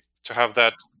for me, to have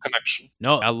that connection.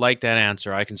 No, I like that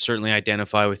answer. I can certainly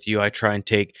identify with you. I try and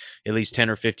take at least 10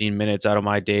 or 15 minutes out of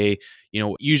my day.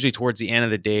 Usually towards the end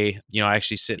of the day, I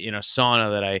actually sit in a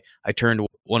sauna that I turned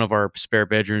one of our spare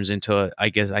bedrooms into, I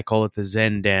guess I call it the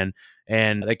Zen den.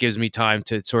 And that gives me time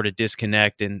to sort of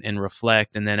disconnect and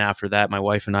reflect. And then after that, my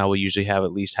wife and I will usually have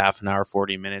at least half an hour,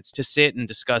 40 minutes to sit and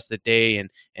discuss the day and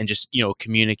just,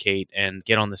 communicate and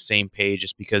get on the same page,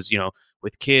 just because,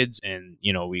 with kids and,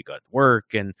 we got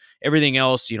work and everything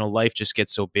else, life just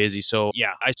gets so busy. So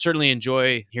yeah, I certainly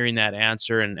enjoy hearing that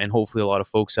answer, and hopefully a lot of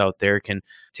folks out there can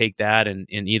take that and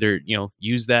either,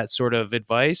 use that sort of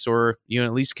advice or,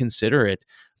 at least consider it.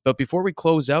 But before we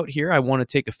close out here, I want to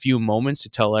take a few moments to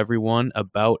tell everyone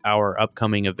about our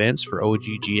upcoming events for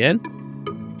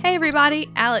OGGN. Hey everybody,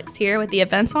 Alex here with the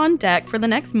events on deck for the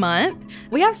next month.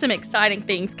 We have some exciting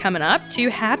things coming up, 2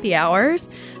 happy hours,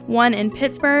 one in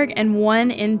Pittsburgh and one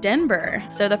in Denver.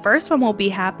 So the first one will be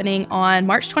happening on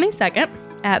March 22nd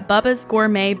at Bubba's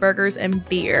Gourmet Burgers and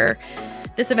Beer.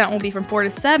 This event will be from 4 to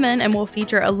 7 and will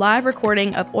feature a live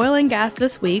recording of Oil and Gas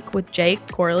This Week with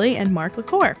Jake Corley and Mark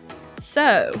LaCour.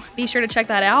 So be sure to check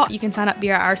that out. You can sign up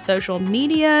via our social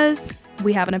medias.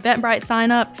 We have an Eventbrite sign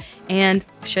up and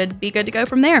should be good to go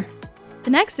from there.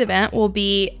 The next event will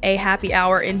be a happy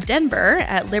hour in Denver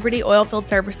at Liberty Oilfield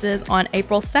Services on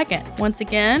April 2nd. Once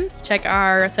again, check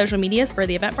our social medias for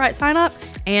the Eventbrite sign up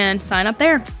and sign up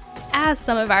there. As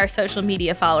some of our social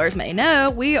media followers may know,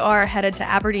 we are headed to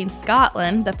Aberdeen,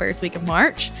 Scotland the first week of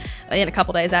March, in a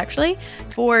couple days actually,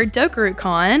 for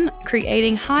DokaruCon,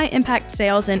 creating high-impact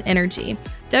sales in energy.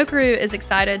 Dokaru is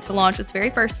excited to launch its very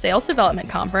first sales development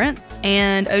conference,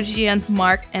 and OGGN's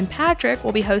Mark and Patrick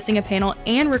will be hosting a panel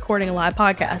and recording a live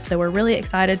podcast, so we're really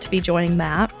excited to be joining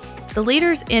that. The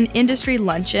Leaders in Industry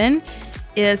Luncheon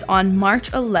is on March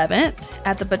 11th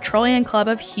at the Petroleum Club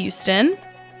of Houston.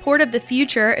 Port of the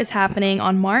Future is happening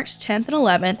on March 10th and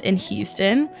 11th in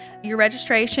Houston. Your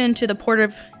registration to the Port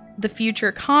of the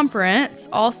Future conference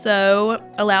also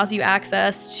allows you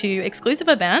access to exclusive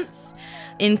events,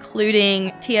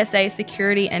 including TSA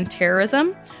Security and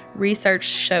Terrorism, Research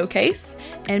Showcase,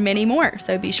 and many more.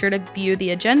 So be sure to view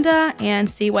the agenda and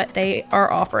see what they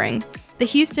are offering. The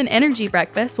Houston Energy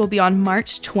Breakfast will be on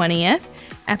March 20th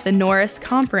at the Norris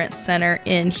Conference Center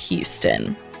in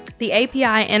Houston. The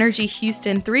API Energy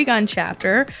Houston 3-Gun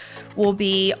chapter will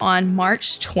be on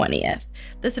March 20th.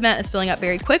 This event is filling up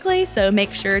very quickly, so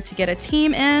make sure to get a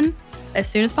team in as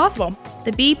soon as possible.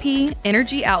 The BP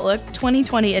Energy Outlook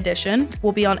 2020 edition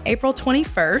will be on April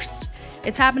 21st.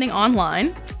 It's happening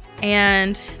online,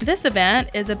 and this event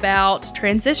is about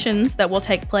transitions that will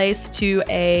take place to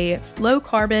a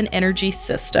low-carbon energy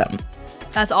system.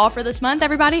 That's all for this month,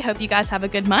 everybody. Hope you guys have a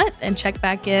good month, and check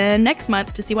back in next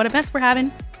month to see what events we're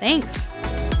having. Thanks.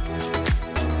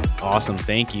 Awesome.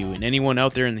 Thank you. And anyone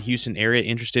out there in the Houston area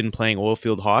interested in playing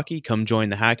oilfield hockey, come join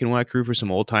the Hack and Whack crew for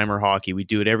some old-timer hockey. We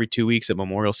do it every 2 weeks at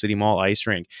Memorial City Mall Ice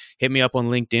Rink. Hit me up on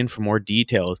LinkedIn for more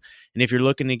details. And if you're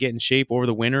looking to get in shape over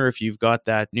the winter, if you've got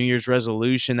that New Year's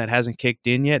resolution that hasn't kicked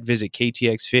in yet, visit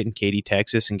KTX Fit in Katy,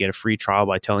 Texas, and get a free trial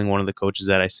by telling one of the coaches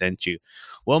that I sent you.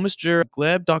 Well, Mr.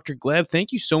 Gleb, Dr. Gleb,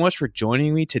 thank you so much for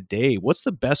joining me today. What's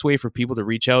the best way for people to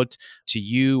reach out to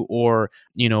you? Or,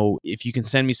 if you can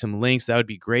send me some links, that would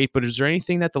be great. But is there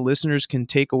anything that the listeners can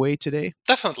take away today?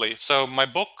 Definitely. So my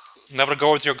book, Never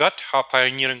Go With Your Gut, How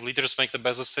Pioneering Leaders Make the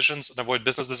Best Decisions and Avoid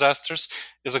Business Disasters,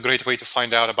 is a great way to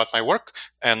find out about my work.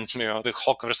 And, the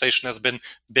whole conversation has been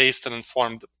based and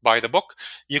informed by the book.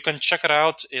 You can check it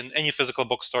out in any physical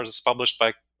bookstores. It's published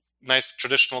by nice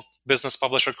traditional business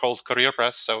publisher called Career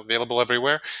Press, so available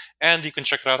everywhere. And you can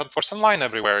check it out, of course, online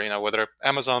everywhere, whether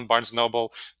Amazon, Barnes &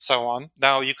 Noble, so on.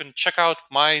 Now, you can check out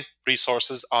my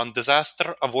resources on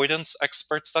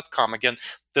disasteravoidanceexperts.com. Again,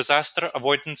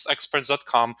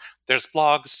 disasteravoidanceexperts.com. There's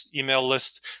blogs, email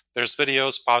list, there's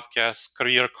videos, podcasts,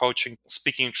 career coaching,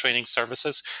 speaking, training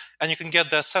services. And you can get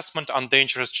the assessment on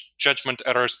dangerous judgment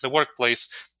errors in the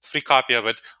workplace, free copy of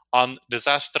it, on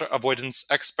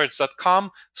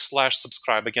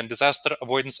disasteravoidanceexperts.com/subscribe. Again,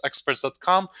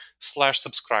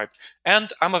 disasteravoidanceexperts.com/subscribe.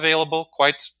 And I'm available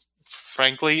quite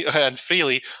frankly and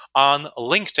freely on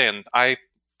LinkedIn. I'm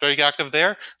very active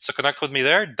there, so connect with me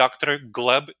there. Dr.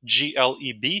 Gleb,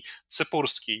 Gleb,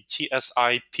 Tsipursky,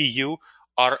 Tsipursky.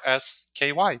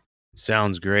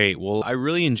 Sounds great. Well, I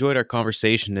really enjoyed our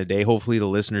conversation today. Hopefully the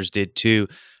listeners did too.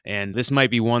 And this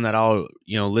might be one that I'll,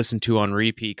 listen to on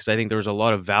repeat because I think there was a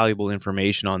lot of valuable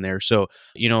information on there. So,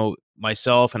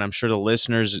 myself, and I'm sure the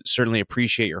listeners certainly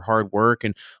appreciate your hard work,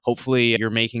 and hopefully you're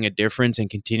making a difference and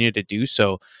continue to do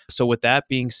so. So with that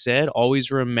being said,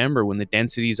 always remember, when the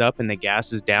density's up and the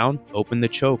gas is down, open the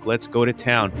choke. Let's go to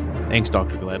town. Thanks,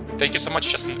 Dr. Gleb. Thank you so much,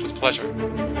 Justin. It was a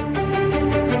pleasure.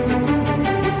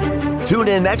 Tune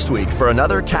in next week for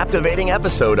another captivating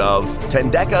episode of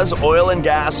Tendeka's Oil and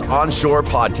Gas Onshore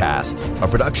Podcast, a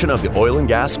production of the Oil and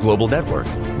Gas Global Network.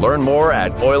 Learn more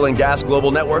at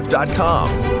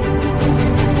oilandgasglobalnetwork.com.